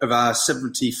 of our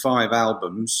 75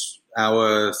 albums,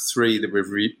 our 3 that we've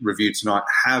reviewed tonight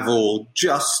have all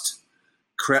just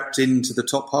crept into the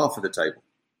top half of the table.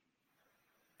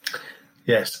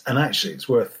 Yes, and actually it's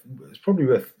probably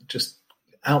worth just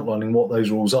outlining what those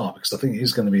rules are, because I think it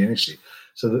is going to be an issue.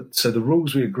 So the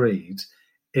rules we agreed,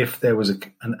 if there was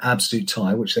an absolute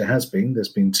tie, which there's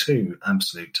been 2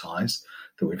 absolute ties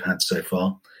that we've had so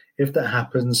far. If that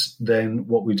happens, then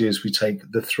what we do is we take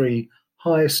the 3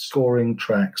 highest scoring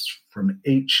tracks from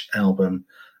each album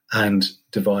and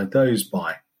divide those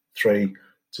by 3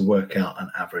 to work out an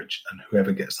average. And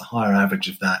whoever gets the higher average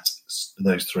of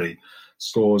those 3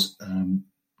 scores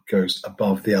goes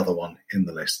above the other one in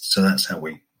the list. So that's how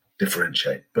we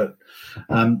differentiate. But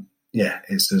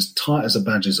it's as tight as a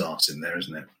badger's arse in there,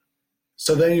 isn't it?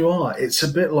 So there you are. It's a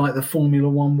bit like the Formula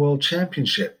One World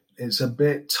Championship. It's a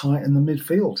bit tight in the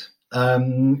midfield.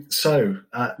 So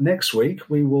next week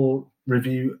we will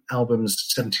review albums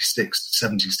 76,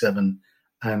 77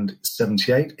 and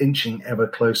 78, inching ever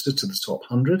closer to the top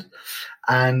 100.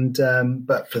 And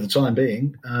but for the time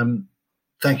being,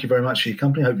 thank you very much for your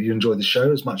company. I hope you enjoyed the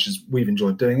show as much as we've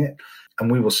enjoyed doing it.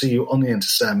 And we will see you on the Enter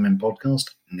Sadmen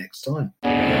podcast next time.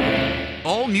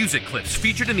 All music clips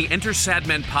featured in the Enter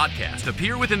Sadmen podcast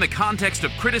appear within the context of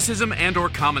criticism and or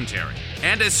commentary,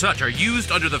 and as such are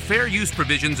used under the fair use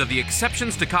provisions of the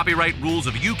exceptions to copyright rules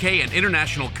of UK and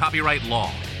international copyright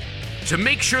law. To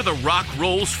make sure the rock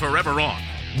rolls forever on,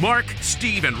 Mark,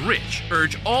 Steve, and Rich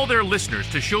urge all their listeners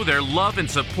to show their love and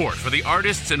support for the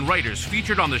artists and writers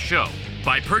featured on the show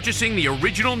by purchasing the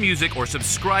original music or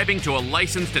subscribing to a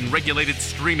licensed and regulated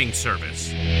streaming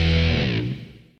service.